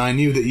born, and I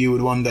knew that you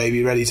would one day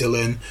be ready to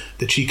learn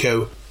the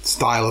Chico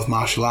style of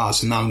martial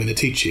arts, and now I'm going to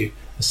teach you.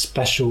 A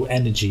special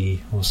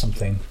energy or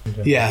something.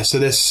 Yeah, so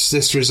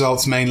this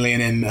results mainly in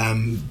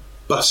him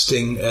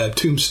busting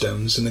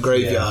tombstones in the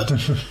graveyard,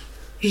 which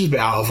is a bit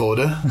out of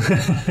order.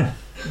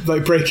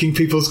 Breaking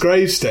people's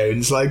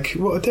gravestones,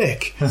 what a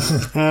dick.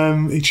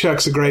 He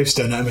chucks a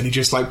gravestone at him and he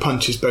just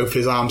punches both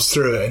his arms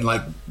through it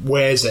and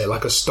wears it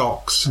like a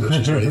stocks, which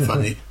is really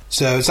funny.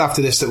 So it's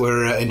after this that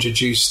we're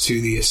introduced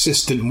to the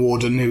assistant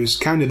warden, who's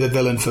kind of the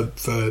villain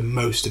for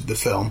most of the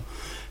film.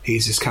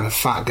 He's this kind of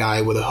fat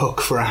guy with a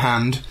hook for a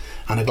hand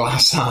and a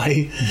glass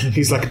eye.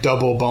 He's like a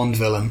double Bond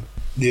villain.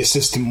 The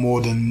assistant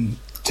warden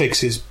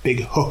takes his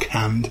big hook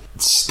hand,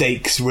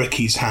 stakes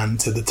Ricky's hand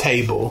to the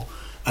table,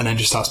 and then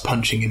just starts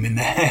punching him in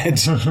the head.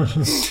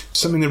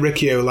 Something that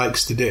Riki-Oh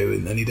likes to do,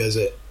 and he does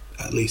it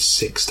at least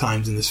 6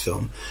 times in this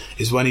film,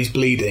 is when he's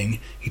bleeding,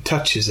 he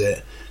touches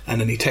it, and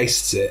then he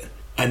tastes it,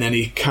 and then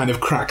he kind of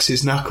cracks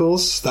his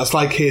knuckles. That's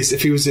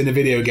if he was in a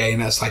video game,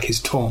 that's like his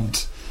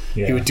taunt.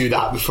 Yeah. He would do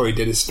that before he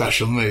did his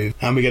special move.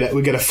 And we get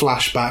a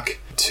flashback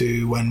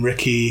to when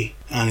Ricky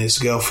and his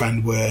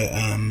girlfriend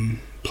were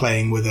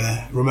playing with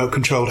a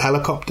remote-controlled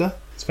helicopter.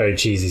 It's a very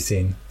cheesy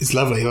scene. It's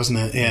lovely, wasn't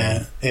it?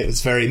 Yeah. It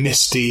was very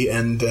misty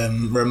and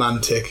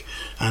romantic.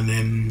 And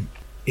then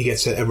he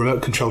gets a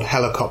remote-controlled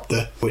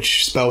helicopter,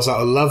 which spells out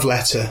a love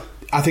letter.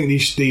 I think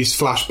these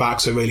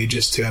flashbacks are really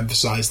just to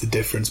emphasise the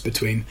difference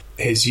between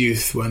his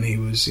youth when he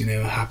was,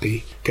 a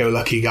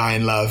happy-go-lucky guy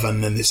in love,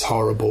 and then this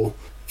horrible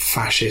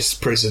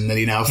fascist prison that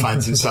he now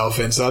finds himself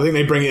in. So I think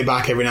they bring it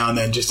back every now and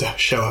then just to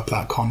show up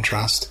that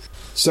contrast.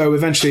 So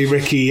eventually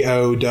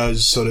Riki-Oh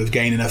does sort of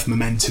gain enough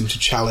momentum to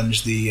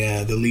challenge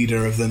the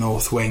leader of the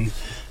North Wing,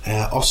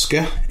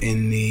 Oscar,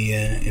 in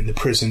the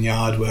prison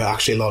yard, where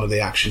actually a lot of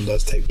the action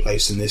does take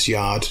place in this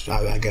yard,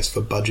 I guess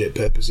for budget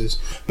purposes.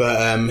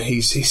 But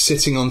he's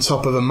sitting on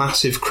top of a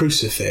massive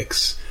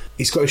crucifix.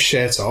 He's got his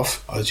shirt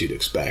off, as you'd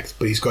expect,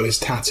 but he's got his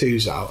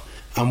tattoos out.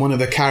 And one of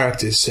the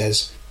characters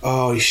says,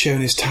 "Oh, he's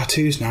showing his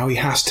tattoos now, he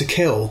has to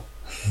kill."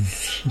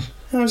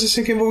 I was just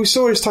thinking, well, we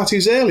saw his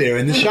tattoos earlier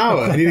in the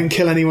shower and he didn't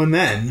kill anyone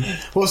then.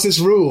 What's this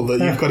rule that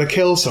you've got to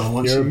kill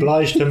someone? You're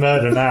obliged to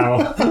murder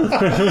now.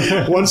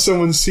 Once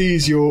someone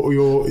sees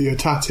your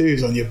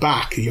tattoos on your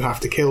back, you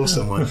have to kill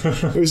someone. I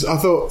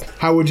thought,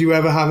 how would you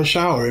ever have a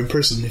shower in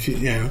prison if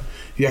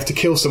you have to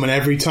kill someone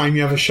every time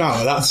you have a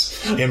shower?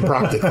 That's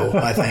impractical,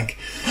 I think.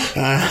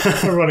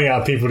 We're running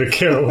out of people to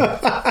kill.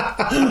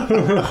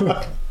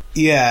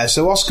 Yeah,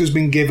 so Oscar's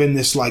been given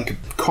this,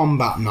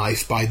 combat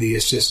knife by the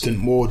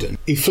assistant warden.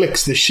 He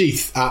flicks the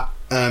sheath at,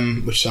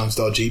 which sounds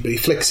dodgy, but he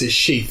flicks his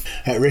sheath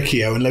at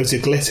Riki-Oh and loads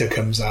of glitter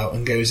comes out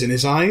and goes in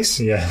his eyes.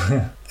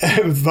 Yeah.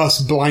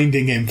 Thus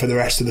blinding him for the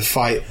rest of the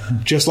fight.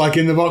 Just like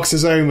in The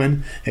Boxer's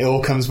Omen, it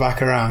all comes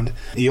back around.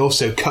 He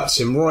also cuts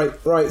him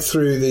right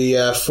through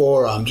the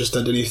forearm, just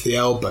underneath the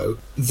elbow,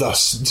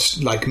 thus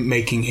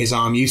making his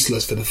arm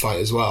useless for the fight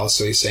as well.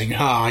 So he's saying, you're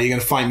going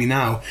to fight me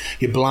now?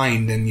 You're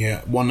blind and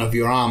one of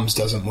your arms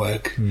doesn't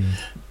work.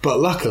 But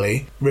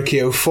luckily,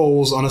 Riki-Oh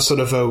falls on a sort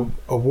of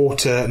a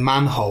water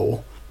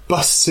manhole,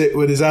 busts it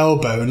with his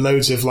elbow, and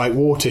loads of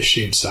water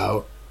shoots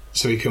out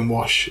so he can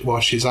wash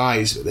his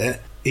eyes with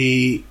it.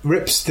 He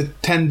rips the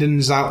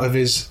tendons out of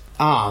his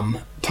arm,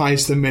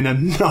 ties them in a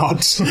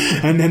knot,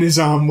 and then his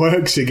arm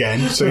works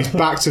again, so he's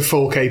back to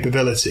full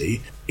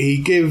capability. He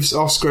gives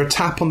Oscar a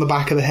tap on the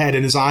back of the head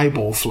and his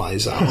eyeball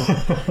flies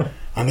out.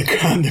 And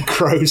the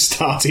crows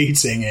start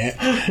eating it.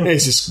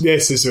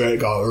 This is where it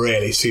got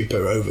really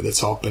super over the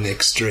top and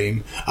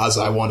extreme, as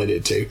I wanted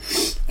it to.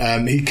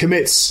 He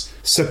commits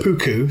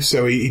seppuku,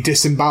 so he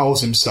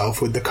disembowels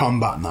himself with the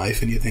combat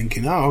knife, and you're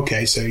thinking, oh,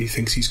 okay, so he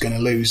thinks he's going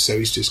to lose, so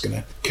he's just going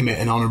to commit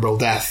an honourable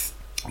death.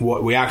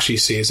 What we actually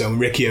see is when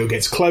Riki-Oh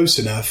gets close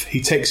enough,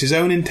 he takes his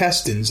own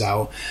intestines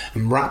out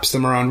and wraps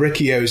them around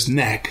Riki-Oh's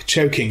neck,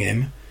 choking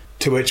him,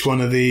 to which one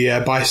of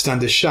the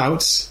bystanders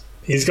shouts,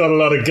 "He's got a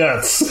lot of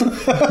guts."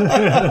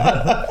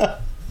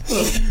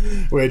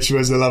 Which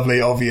was a lovely,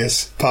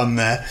 obvious pun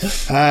there.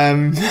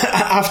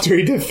 After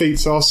he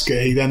defeats Oscar,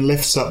 he then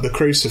lifts up the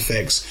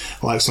crucifix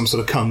like some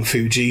sort of Kung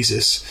Fu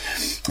Jesus.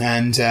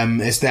 And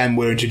it's then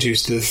we're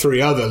introduced to the three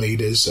other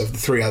leaders of the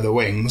three other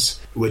wings,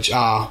 which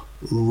are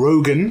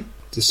Rogan,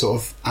 the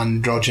sort of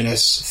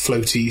androgynous,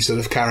 floaty sort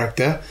of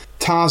character,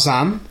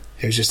 Tarzan,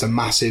 who's just a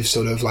massive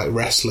sort of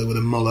wrestler with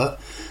a mullet,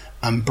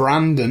 and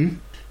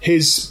Brandon.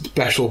 His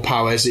special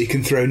power is that he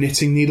can throw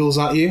knitting needles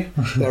at you.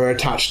 They're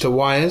attached to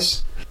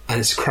wires, and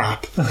it's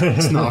crap.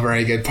 It's not a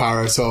very good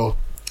power at all.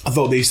 I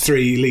thought these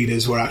three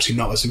leaders were actually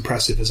not as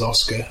impressive as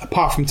Oscar,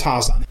 apart from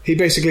Tarzan. He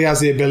basically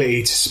has the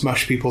ability to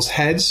smush people's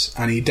heads,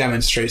 and he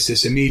demonstrates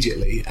this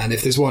immediately. And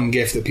if there's one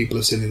gift that people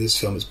have seen in this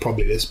film, it's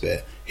probably this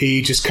bit.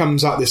 He just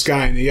comes at this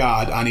guy in the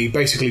yard, and he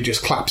basically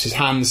just claps his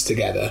hands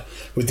together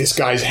with this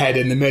guy's head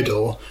in the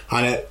middle,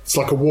 and it's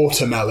like a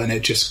watermelon.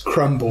 It just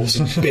crumbles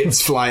and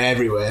bits fly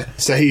everywhere.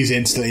 So he's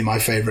instantly my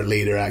favourite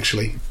leader,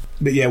 actually.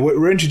 But yeah,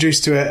 we're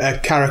introduced to a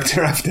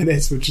character after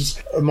this, which is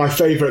my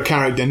favourite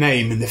character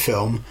name in the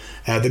film.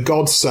 The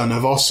godson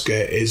of Oscar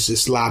is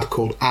this lad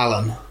called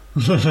Alan.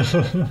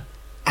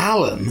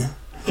 Alan?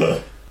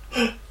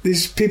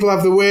 These people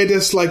have the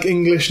weirdest,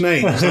 English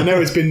names. I know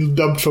it's been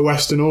dubbed for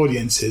Western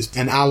audiences.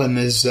 And Alan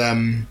is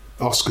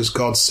Oscar's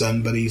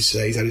godson, but he's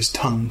had his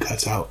tongue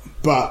cut out.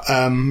 But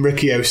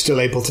Riki-Oh's still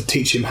able to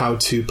teach him how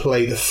to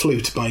play the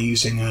flute by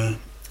using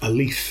a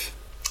leaf.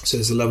 So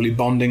there's a lovely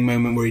bonding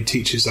moment where he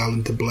teaches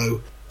Alan to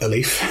blow a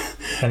leaf.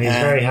 And he's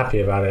very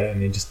happy about it,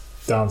 and he just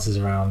dances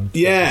around.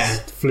 Yeah.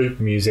 Flute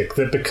music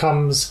that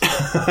becomes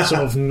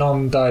sort of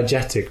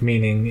non-diegetic,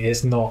 meaning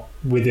it's not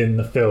within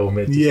the film.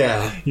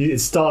 It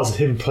starts with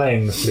him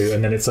playing the flute,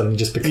 and then it suddenly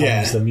just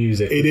becomes the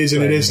music. It is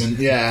and it isn't,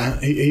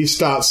 yeah. He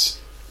starts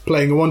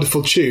playing a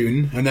wonderful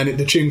tune, and then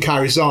the tune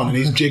carries on, and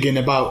he's jigging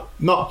about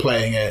not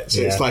playing it.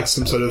 So it's like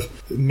some sort of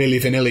Milli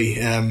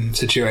Vanilli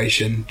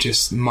situation,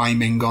 just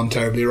miming gone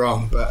terribly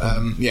wrong. But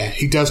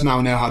he does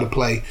now know how to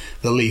play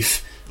the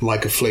leaf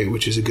like a flute,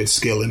 which is a good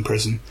skill in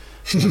prison.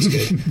 So that's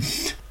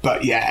good.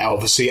 But yeah,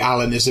 obviously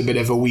Alan is a bit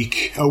of a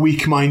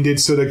weak-minded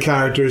sort of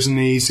character, isn't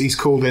he? He's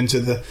called into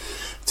the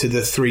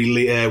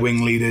three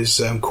wing leaders'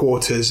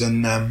 quarters,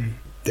 and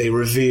they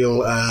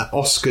reveal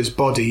Oscar's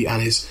body,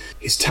 and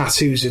his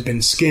tattoos have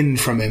been skinned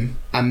from him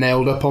and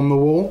nailed up on the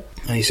wall.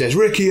 And he says,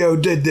 Riccio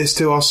did this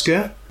to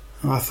Oscar.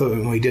 And I thought,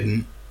 well, he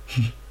didn't.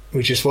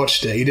 We just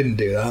watched it. He didn't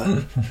do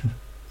that.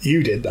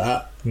 You did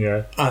that.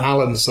 Yeah. And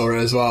Alan saw it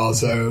as well,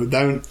 so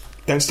don't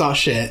start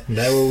shit.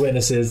 There were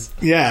witnesses.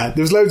 Yeah,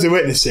 there was loads of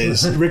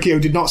witnesses. Riccio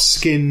did not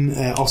skin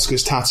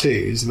Oscar's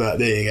tattoos, but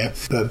there you go.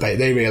 But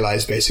they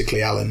realise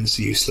basically Alan's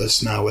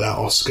useless now without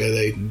Oscar.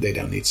 They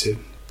don't need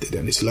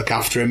to look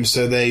after him,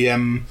 so they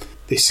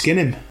skin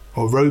him,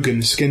 or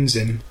Rogan skins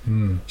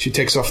him. She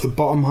takes off the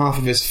bottom half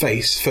of his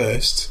face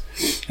first,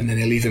 and then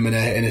they leave him in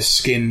a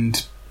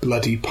skinned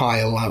bloody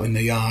pile out in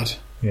the yard.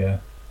 Yeah.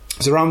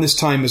 It's around this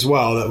time as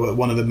well that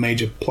one of the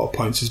major plot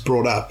points is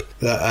brought up,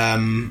 that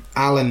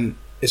Alan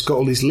has got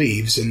all these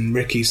leaves, and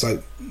Ricky's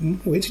like,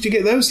 where did you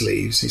get those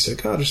leaves? He's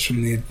like, just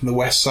from the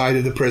west side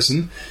of the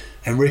prison.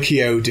 And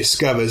Riccio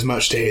discovers,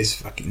 much to his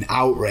fucking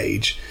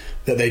outrage,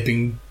 that they've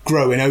been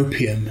growing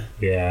opium.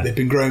 Yeah. They've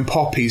been growing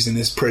poppies in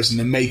this prison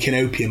and making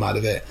opium out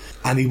of it.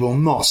 And he will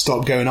not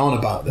stop going on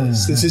about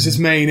this. This is his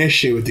main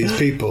issue with these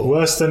people.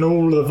 Worse than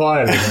all the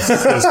violence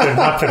that's been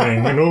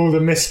happening and all the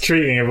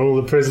mistreating of all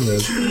the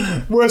prisoners.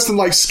 Worse than,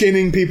 like,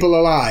 skinning people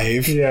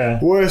alive. Yeah.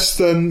 Worse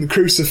than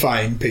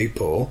crucifying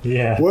people.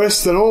 Yeah.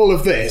 Worse than all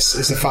of this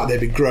is the fact they've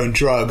been growing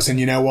drugs. And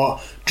you know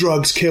what?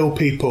 Drugs kill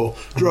people.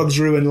 Drugs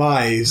ruin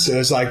lives. So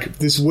it's like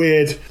this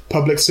weird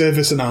public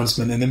service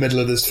announcement in the middle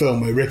of this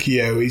film where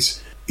Riccio,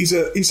 he's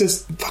a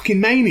fucking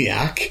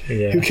maniac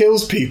who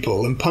kills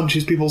people and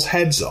punches people's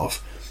heads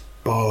off.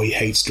 Oh, he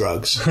hates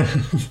drugs.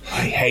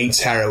 He hates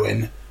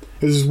heroin.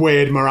 There's this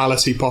weird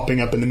morality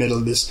popping up in the middle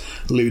of this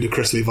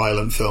ludicrously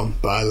violent film,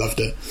 but I loved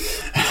it.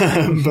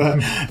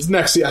 But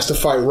next he has to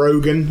fight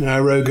Rogan.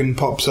 Rogan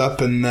pops up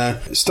and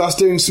starts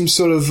doing some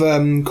sort of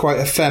quite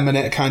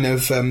effeminate kind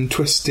of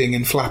twisting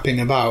and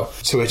flapping about,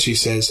 to which he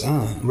says,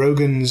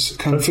 Rogan's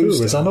kung fu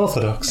is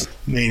unorthodox.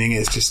 Meaning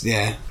it's just,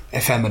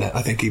 effeminate,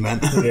 I think he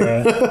meant.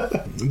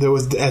 Yeah. There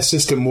was the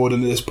assistant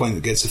warden at this point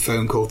that gets a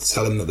phone call to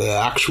tell him that the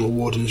actual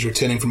warden is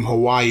returning from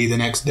Hawaii the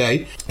next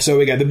day. So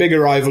we get the big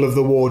arrival of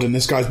the warden.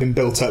 This guy's been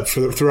built up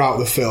throughout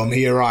the film.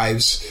 He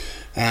arrives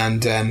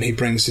and he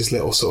brings this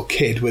little sort of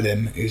kid with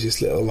him. He's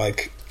this little,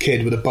 like,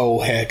 kid with a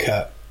bowl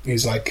haircut.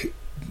 He's, like,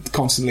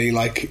 constantly,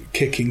 like,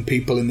 kicking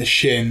people in the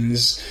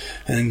shins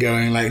and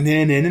going like, nah.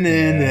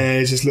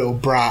 He's this little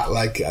brat.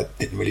 Like, I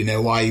didn't really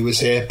know why he was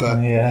here, but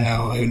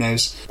who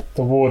knows.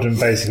 The warden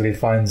basically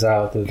finds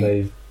out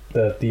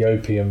that the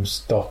opium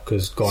stock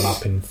has gone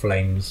up in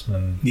flames,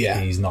 and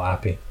he's not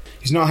happy.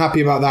 He's not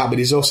happy about that, but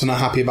he's also not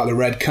happy about the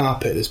red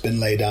carpet that's been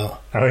laid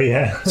out. Oh,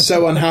 yeah.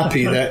 So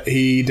unhappy that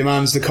he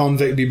demands the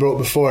convict be brought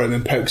before him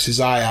and pokes his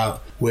eye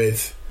out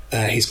with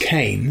his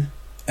cane,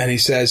 and he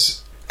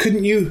says,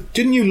 didn't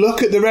you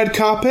look at the red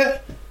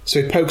carpet?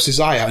 So he pokes his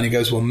eye out and he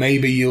goes, well,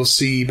 maybe you'll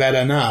see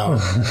better now.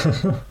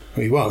 Well,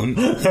 he won't.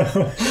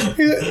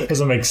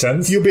 Doesn't make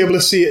sense. You'll be able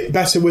to see it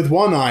better with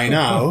one eye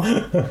now.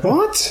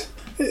 What?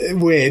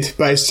 Weird,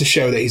 but it's to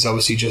show that he's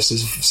obviously just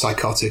as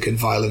psychotic and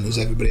violent as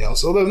everybody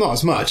else, although not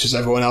as much as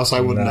everyone else. I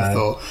wouldn't have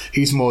thought.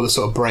 He's more the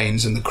sort of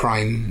brains and the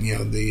crime,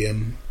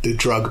 the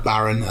drug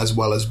baron, as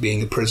well as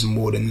being a prison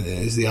warden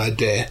is the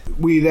idea.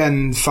 We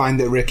then find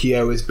that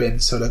Riccio has been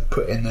sort of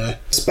put in a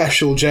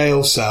special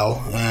jail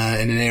cell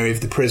in an area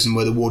of the prison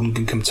where the warden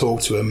can come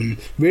talk to him. And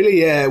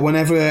really,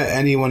 whenever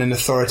anyone in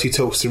authority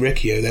talks to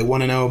Riccio, they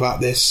want to know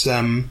about this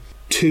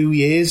 2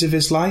 years of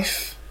his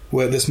life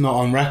where that's not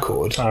on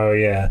record. Oh,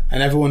 yeah.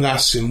 And everyone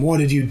asks him, what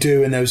did you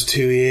do in those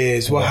 2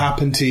 years? What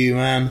happened to you,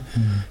 man?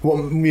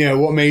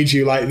 What made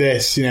you like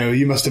this?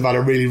 You must have had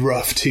a really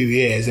rough 2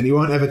 years. And he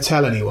won't ever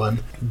tell anyone.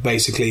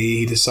 Basically,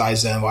 he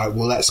decides then, right,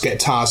 well, let's get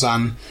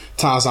Tarzan.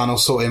 Tarzan will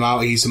sort him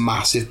out. He's a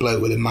massive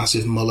bloke with a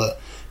massive mullet.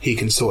 He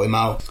can sort him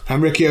out.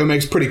 And Riccio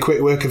makes pretty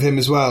quick work of him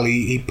as well.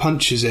 He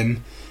punches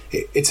him.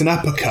 It's an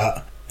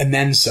uppercut and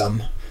then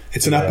some.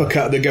 It's an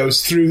uppercut that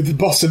goes through the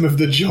bottom of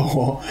the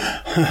jaw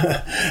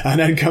and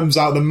then comes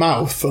out the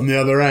mouth on the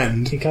other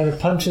end. He kind of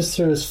punches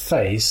through his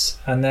face,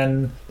 and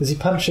then does he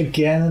punch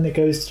again and it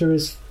goes through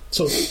his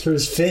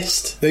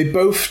fist? They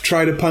both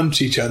try to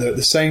punch each other at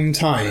the same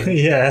time.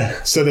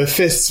 Yeah. So their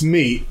fists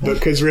meet, but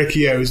because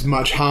Riccio is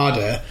much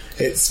harder,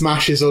 it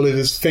smashes all of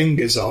his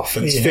fingers off,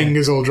 and his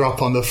fingers all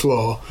drop on the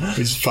floor.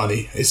 It's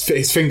funny.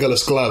 His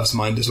fingerless gloves,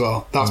 mind as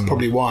well. That's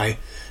probably why.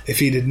 If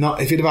he'd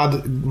have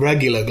had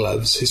regular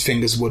gloves, his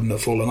fingers wouldn't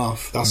have fallen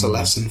off. That's a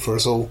lesson for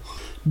us all.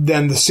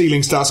 Then the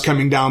ceiling starts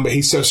coming down, but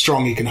he's so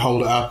strong he can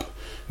hold it up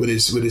with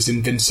his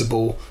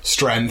invincible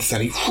strength,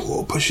 and he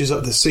pushes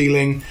up the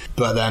ceiling.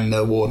 But then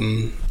the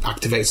warden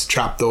activates the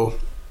trapdoor,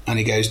 and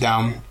he goes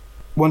down.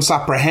 Once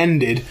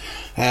apprehended,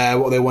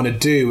 what they want to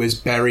do is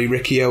bury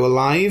Riccio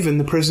alive in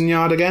the prison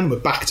yard again. We're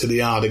back to the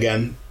yard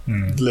again.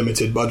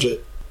 Limited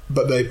budget.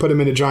 But they put him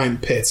in a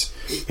giant pit,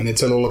 and they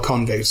tell all the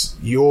convicts,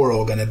 you're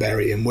all going to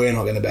bury him, we're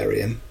not going to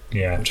bury him.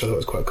 Yeah. Which I thought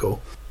was quite cool.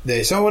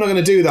 this. Oh, we're not going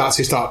to do that. So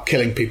you start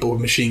killing people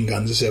with machine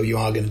guns and say, you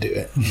are going to do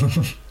it.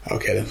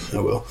 Okay, then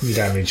I will. You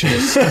don't have any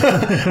choice.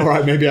 All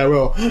right, maybe I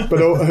will. But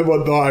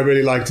what I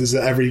really liked is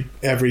that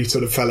every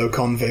sort of fellow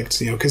convict,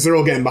 because they're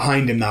all getting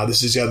behind him now.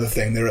 This is the other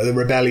thing. The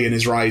rebellion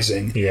is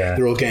rising. Yeah.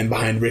 They're all getting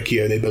behind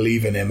Riccio. They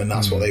believe in him, and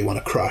that's what they want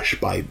to crush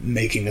by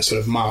making a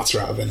sort of martyr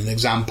out of him, an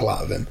example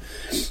out of him.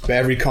 But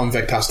every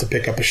convict has to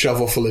pick up a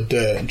shovel full of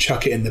dirt and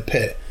chuck it in the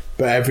pit.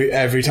 But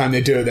every time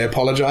they do it, they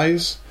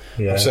apologise.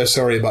 Yeah. I'm so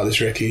sorry about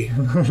this, Ricky.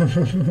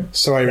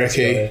 Sorry,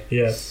 Ricky.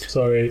 Yeah,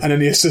 sorry. And then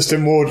the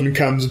assistant warden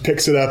comes and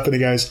picks it up and he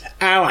goes,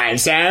 oh, I'm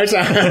so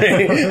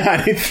sorry.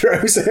 And he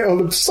throws it, all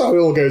the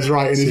soil goes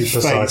right in his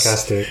face. Super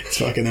sarcastic. It's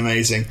fucking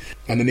amazing.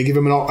 And then they give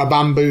him a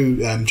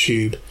bamboo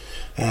tube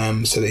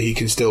so that he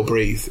can still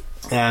breathe.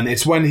 And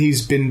it's when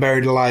he's been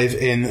buried alive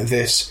in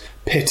this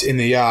pit in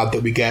the yard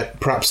that we get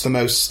perhaps the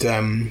most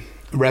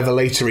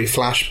revelatory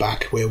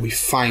flashback, where we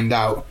find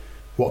out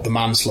what the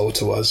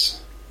manslaughter was.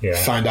 Yeah.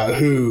 Find out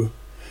who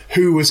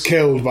was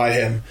killed by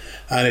him,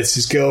 and it's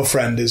his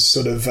girlfriend has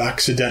sort of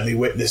accidentally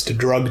witnessed a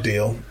drug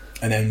deal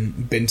and then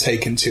been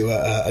taken to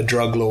a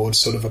drug lord's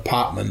sort of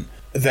apartment.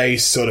 They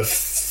sort of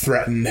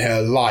threaten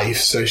her life,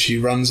 so she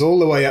runs all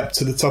the way up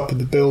to the top of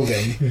the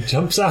building,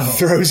 jumps out,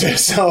 throws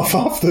herself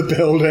off the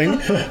building,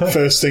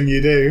 first thing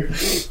you do,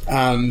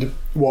 and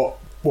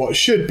what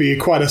should be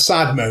quite a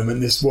sad moment,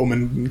 this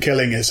woman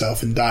killing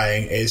herself and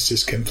dying, is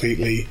just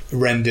completely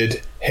rendered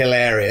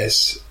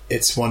hilarious.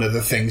 It's one of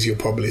the things you'll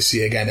probably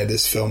see again in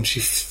this film.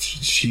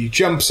 She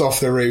jumps off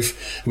the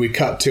roof. We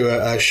cut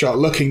to a shot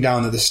looking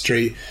down at the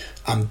street,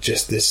 and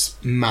just this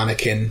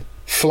mannequin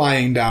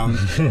flying down,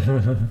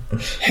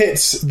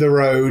 hits the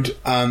road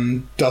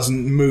and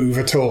doesn't move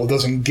at all,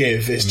 doesn't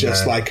give. It's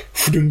just like...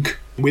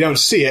 We don't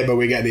see it, but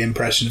we get the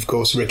impression, of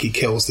course, Ricky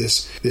kills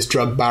this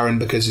drug baron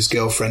because his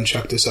girlfriend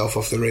chucked herself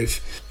off the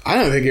roof. I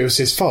don't think it was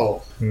his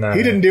fault. No.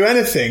 He didn't do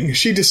anything.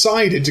 She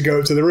decided to go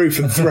up to the roof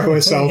and throw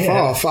herself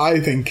off.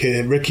 I think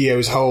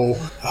Riccio's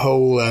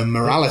whole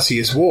morality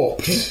is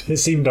warped. It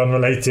seemed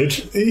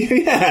unrelated.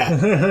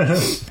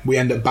 Yeah. We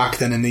end up back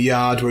then in the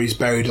yard where he's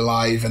buried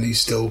alive and he's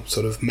still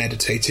sort of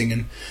meditating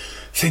and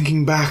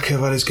thinking back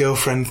about his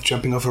girlfriend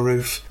jumping off a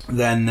roof.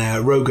 Then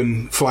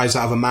Rogan flies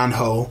out of a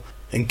manhole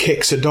and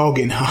kicks a dog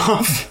in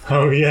half.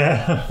 Oh,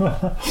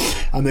 yeah.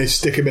 And they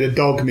stick a bit of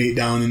dog meat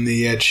down in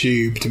the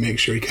tube to make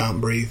sure he can't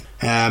breathe.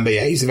 But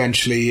yeah, he's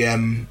eventually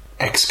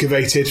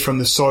excavated from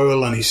the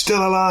soil and he's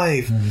still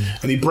alive.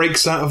 And he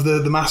breaks out of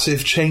the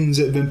massive chains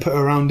that have been put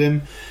around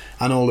him.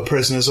 And all the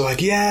prisoners are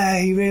like, yeah,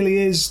 he really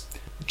is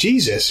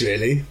Jesus,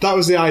 really. That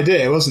was the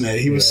idea, wasn't it?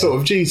 He was sort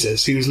of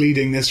Jesus. He was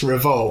leading this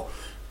revolt.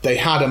 They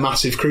had a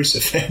massive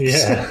crucifix.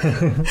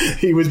 Yeah.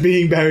 He was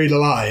being buried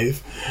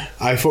alive.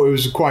 I thought it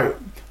was quite...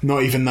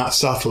 not even that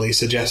subtly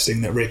suggesting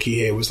that Ricky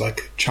here was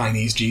like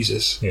Chinese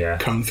Jesus,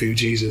 Kung Fu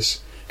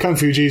Jesus. Kung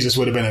Fu Jesus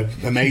would have been an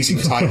amazing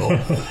title.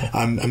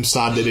 I'm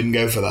sad they didn't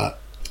go for that.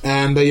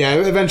 But yeah,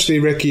 eventually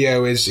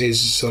Riccio is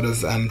sort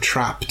of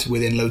trapped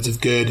within loads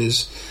of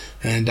girders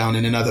and down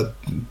in another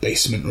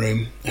basement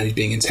room, and he's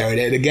being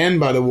interrogated again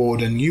by the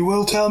warden. You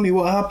will tell me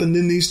what happened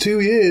in these 2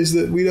 years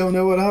that we don't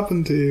know what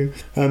happened to you.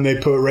 And they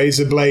put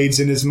razor blades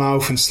in his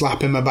mouth and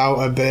slap him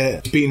about a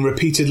bit. He's beaten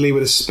repeatedly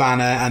with a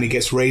spanner and he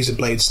gets razor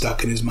blades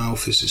stuck in his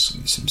mouth. It's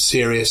just some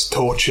serious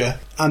torture.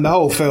 And the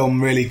whole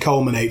film really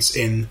culminates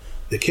in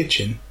the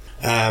kitchen.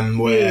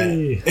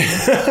 Where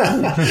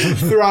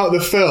throughout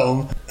the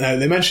film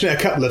they mention it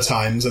a couple of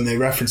times and they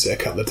reference it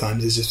a couple of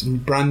times. There's this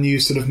brand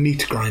new sort of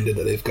meat grinder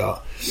that they've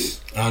got,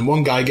 and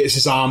one guy gets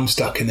his arm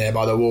stuck in there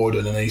by the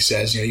warden and he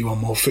says, you want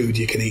more food,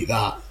 you can eat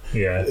that.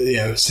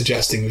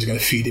 Suggesting he was going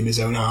to feed him his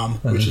own arm,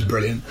 which is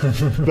brilliant.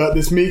 But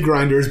this meat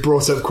grinder is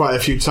brought up quite a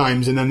few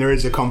times, and then there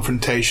is a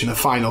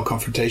final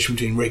confrontation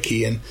between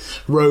Ricky and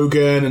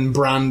Rogan and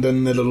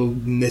Brandon, the little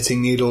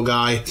knitting needle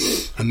guy,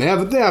 and they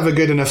have a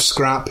good enough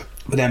scrap.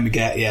 But then we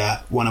get,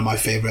 one of my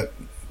favourite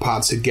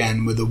parts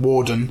again with the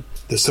warden,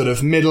 the sort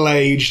of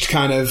middle-aged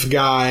kind of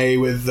guy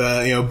with,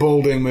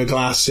 balding with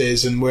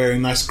glasses and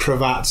wearing nice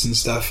cravats and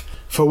stuff.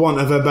 For want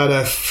of a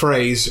better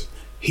phrase,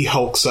 he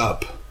hulks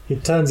up. He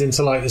turns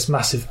into like this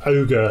massive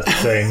ogre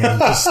thing and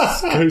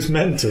just goes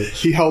mental.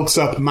 He hulks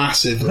up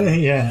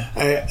massively.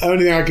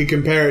 Only thing I could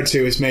compare it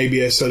to is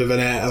maybe a sort of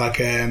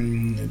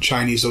a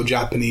Chinese or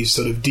Japanese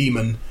sort of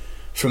demon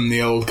from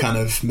the old kind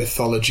of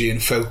mythology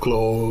and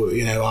folklore,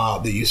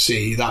 art that you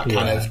see, that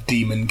kind of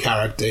demon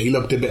character. He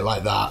looked a bit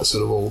like that,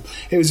 sort of all.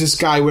 It was this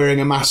guy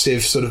wearing a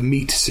massive sort of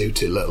meat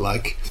suit, it looked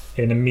like.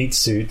 In a meat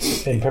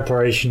suit, in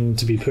preparation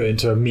to be put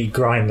into a meat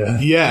grinder.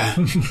 Yeah,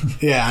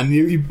 and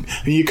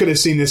you could have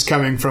seen this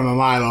coming from a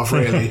mile off,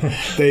 really.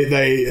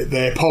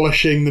 They're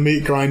polishing the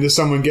meat grinder,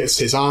 someone gets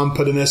his arm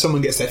put in there,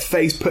 someone gets their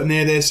face put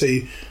near there, so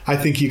I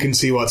think you can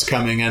see what's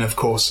coming, and of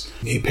course,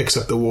 he picks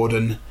up the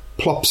warden,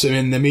 plops him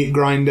in the meat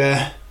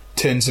grinder,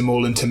 turns them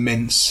all into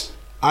mince.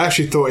 I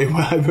actually thought it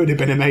would have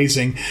been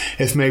amazing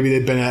if maybe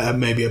there'd been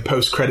maybe a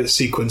post-credit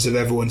sequence of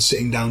everyone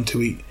sitting down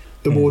to eat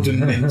the warden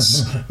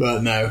mince.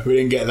 But no, we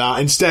didn't get that.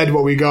 Instead,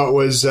 what we got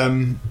was...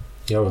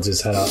 He holds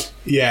his head up.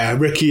 Yeah,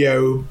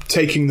 Riccio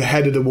taking the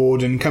head of the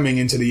warden, coming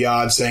into the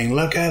yard saying,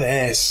 "Look at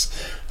this,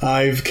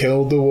 I've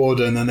killed the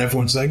warden," and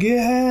everyone's like,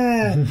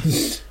 "Yeah."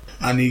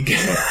 And he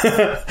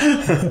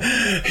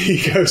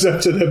he goes up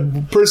to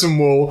the prison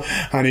wall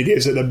and he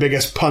gives it the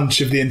biggest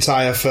punch of the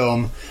entire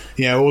film.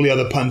 You know, all the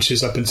other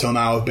punches up until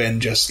now have been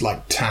just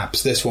like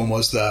taps. This one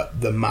was the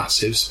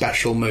massive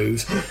special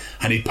move,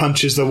 and he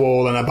punches the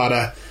wall, and about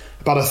a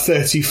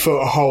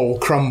 30-foot hole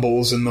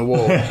crumbles in the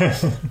wall,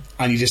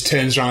 and he just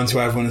turns around to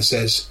everyone and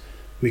says,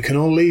 "We can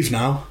all leave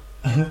now."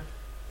 And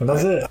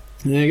that's it.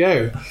 There you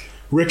go.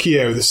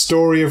 Riccio, the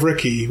story of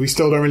Ricky. We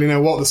still don't really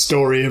know what the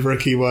story of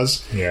Ricky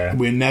was. Yeah.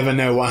 We never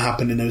know what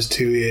happened in those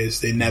 2 years.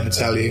 They never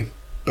tell you.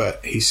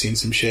 But he's seen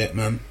some shit,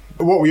 man.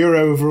 What were your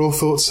overall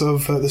thoughts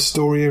of the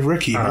story of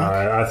Ricky, man?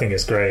 I think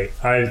it's great.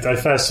 I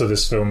first saw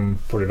this film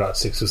probably about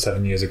 6 or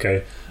 7 years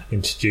ago,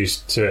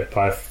 introduced to it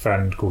by a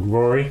friend called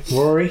Rory.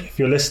 Rory, if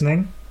you're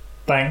listening,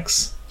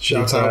 thanks.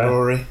 Shout out,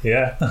 Rory.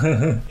 Yeah.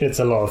 It's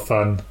a lot of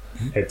fun.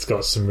 It's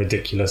got some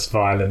ridiculous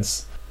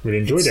violence. Really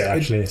enjoyed it,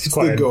 actually. It's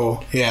quite the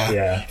gore,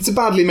 yeah. It's a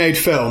badly made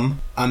film,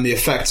 and the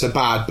effects are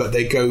bad, but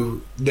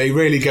they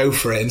really go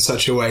for it in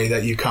such a way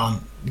that you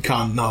can't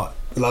not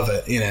love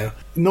it. You know,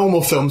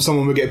 normal film,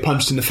 someone would get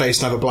punched in the face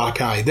and have a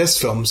black eye.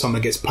 This film,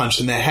 someone gets punched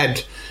and their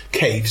head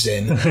caves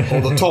in,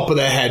 or the top of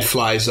their head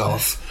flies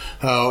off.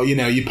 Oh, you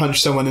know, you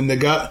punch someone in the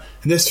gut.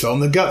 In this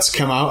film, the guts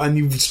come out and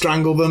you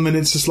strangle them, and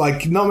it's just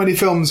like not many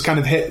films kind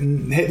of hit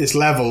this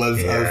level of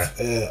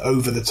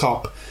over the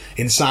top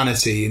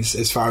insanity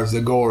as far as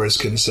the gore is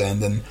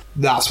concerned, and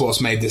that's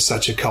what's made this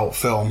such a cult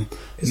film,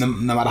 no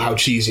matter how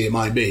cheesy it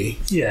might be.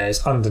 Yeah,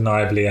 it's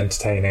undeniably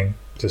entertaining,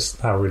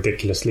 just how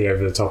ridiculously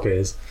over the top it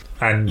is.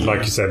 And like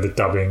you said, the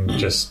dubbing,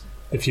 just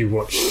if you're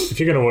going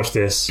to watch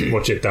this,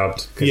 watch it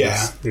dubbed,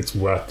 because it's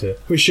worth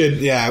it. We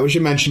should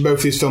mention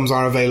both these films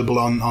are available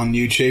on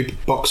YouTube.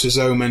 Boxer's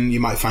Omen, you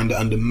might find it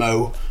under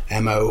Mo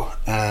from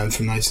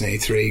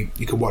 1983.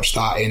 You can watch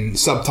that in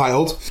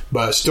subtitled,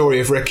 but Story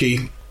of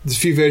Ricky, there's a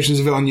few versions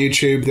of it on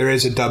YouTube. There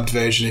is a dubbed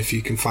version. If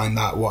you can find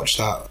that, watch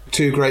that.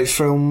 Two great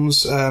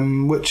films.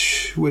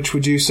 Which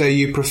would you say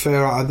you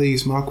prefer out of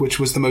these, Mark? Which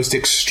was the most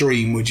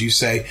extreme, would you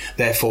say,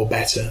 therefore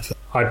better?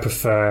 I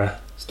prefer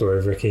Story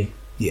of Ricky.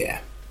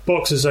 Yeah.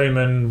 Boxer's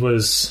Omen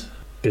was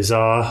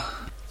bizarre,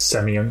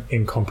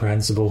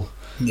 semi-incomprehensible.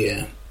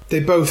 Yeah. They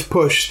both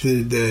push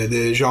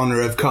the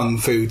genre of kung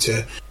fu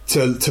to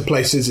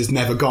places it's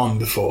never gone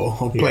before,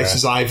 or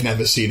places I've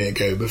never seen it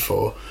go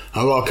before.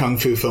 A lot of kung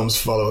fu films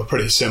follow a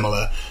pretty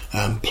similar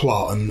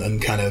plot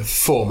and kind of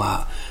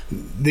format.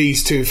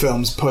 These two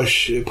films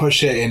push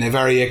it in a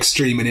very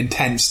extreme and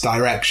intense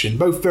direction,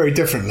 both very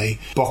differently.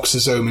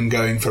 Boxer's Omen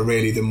going for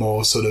really the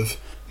more sort of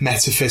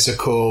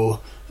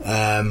metaphysical,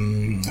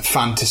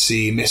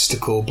 fantasy,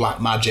 mystical,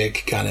 black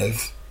magic kind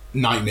of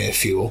nightmare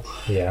fuel.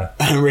 Yeah.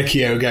 And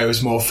Riccio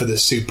goes more for the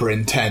super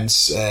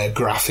intense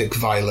graphic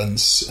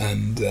violence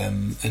and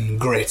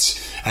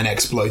grit and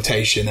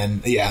exploitation.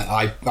 And yeah,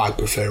 I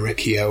prefer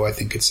Riccio. I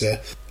think it's a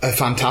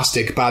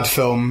fantastic bad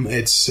film.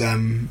 It's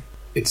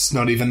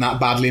not even that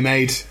badly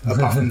made,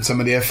 apart from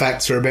some of the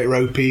effects are a bit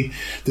ropey.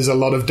 There's a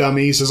lot of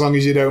dummies. As long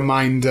as you don't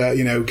mind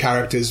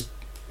characters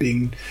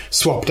being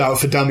swapped out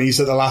for dummies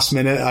at the last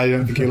minute, I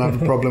don't think you'll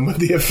have a problem with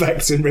the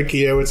effects in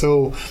Riccio at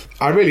all.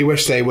 I really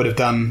wish they would have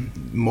done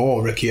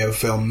more Riccio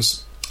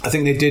films. I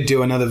think they did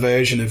do another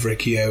version of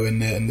Riccio in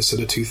the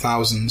sort of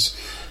 2000s,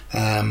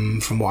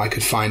 from what I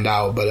could find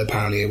out, but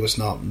apparently it was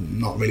not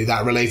really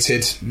that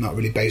related, not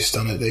really based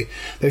on it.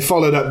 They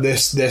followed up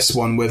this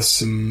one with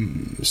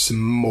some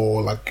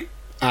more like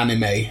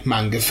anime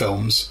manga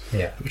films,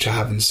 which I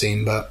haven't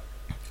seen, but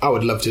I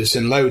would love to have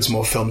seen loads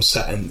more films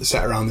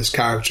set around this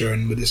character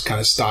and with this kind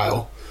of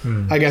style.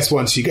 I guess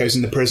once he goes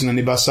into prison and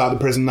he busts out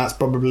of prison, that's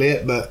probably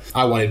it, but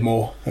I wanted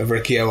more of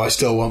Riccio. I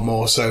still want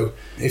more, so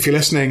if you're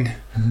listening,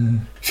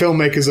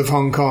 filmmakers of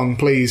Hong Kong,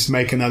 please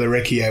make another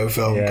Riccio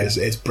film, because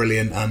it's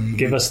brilliant. And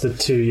give us the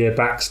 2-year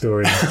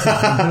backstory.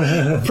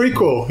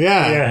 Prequel,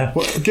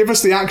 give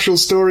us the actual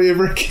story of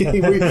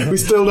Ricky. We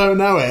still don't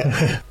know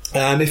it.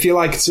 If you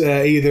liked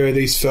either of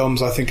these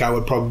films, I think I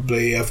would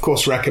probably, of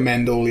course,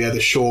 recommend all the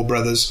other Shaw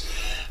Brothers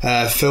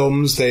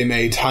films. They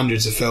made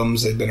hundreds of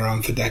films. They've been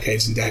around for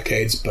decades and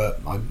decades, but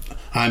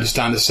I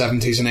understand the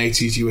 70s and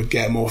 80s you would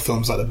get more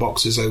films like The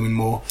Boxer's Omen,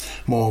 more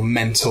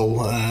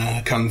mental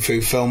kung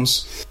fu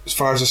films. As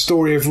far as the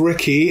story of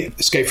Ricky,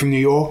 Escape from New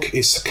York,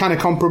 is kind of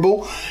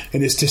comparable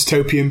in its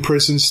dystopian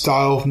prison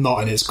style,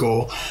 not in its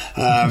gore.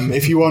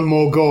 If you want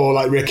more gore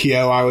like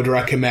Riccio, I would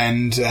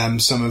recommend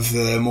some of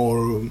the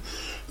more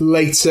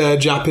later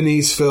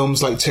Japanese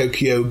films like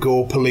Tokyo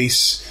Gore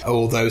Police,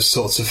 all those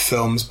sorts of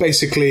films.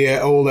 Basically,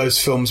 all those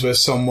films where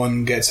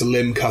someone gets a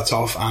limb cut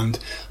off and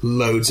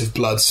loads of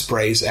blood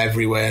sprays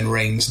everywhere and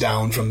rains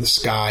down from the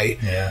sky.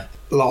 Yeah.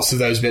 Lots of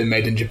those have been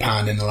made in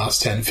Japan in the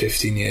last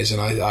 10-15 years, and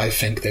I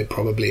think they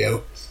probably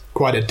owe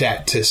quite a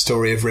debt to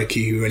Story of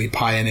Ricky, who really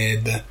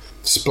pioneered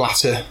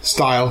splatter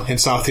style in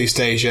Southeast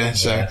Asia.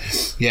 So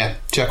yeah,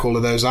 check all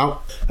of those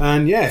out.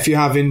 And yeah, if you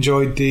have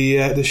enjoyed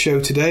the show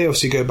today,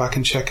 obviously go back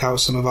and check out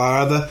some of our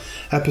other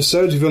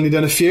episodes. We've only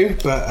done a few,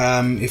 but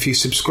if you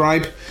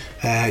subscribe,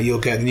 you'll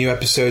get the new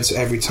episodes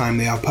every time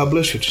they are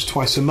published, which is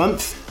twice a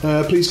month.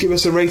 Please give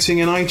us a rating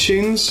in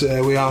iTunes.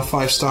 We are a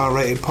 5-star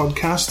rated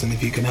podcast, and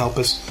if you can help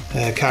us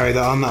carry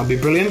that on, that would be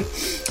brilliant.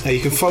 You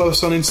can follow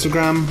us on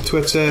Instagram,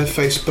 Twitter,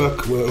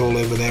 Facebook. We're all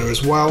over there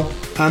as well.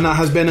 And that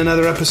has been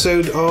another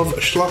episode of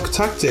Schlock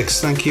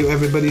Tactics. Thank you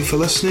everybody for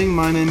listening.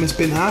 My name has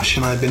been Ash,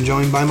 and I've been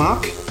joined by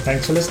Mark.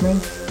 Thanks for listening.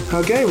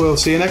 Okay, we'll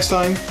see you next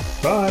time.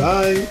 Bye.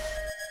 Bye.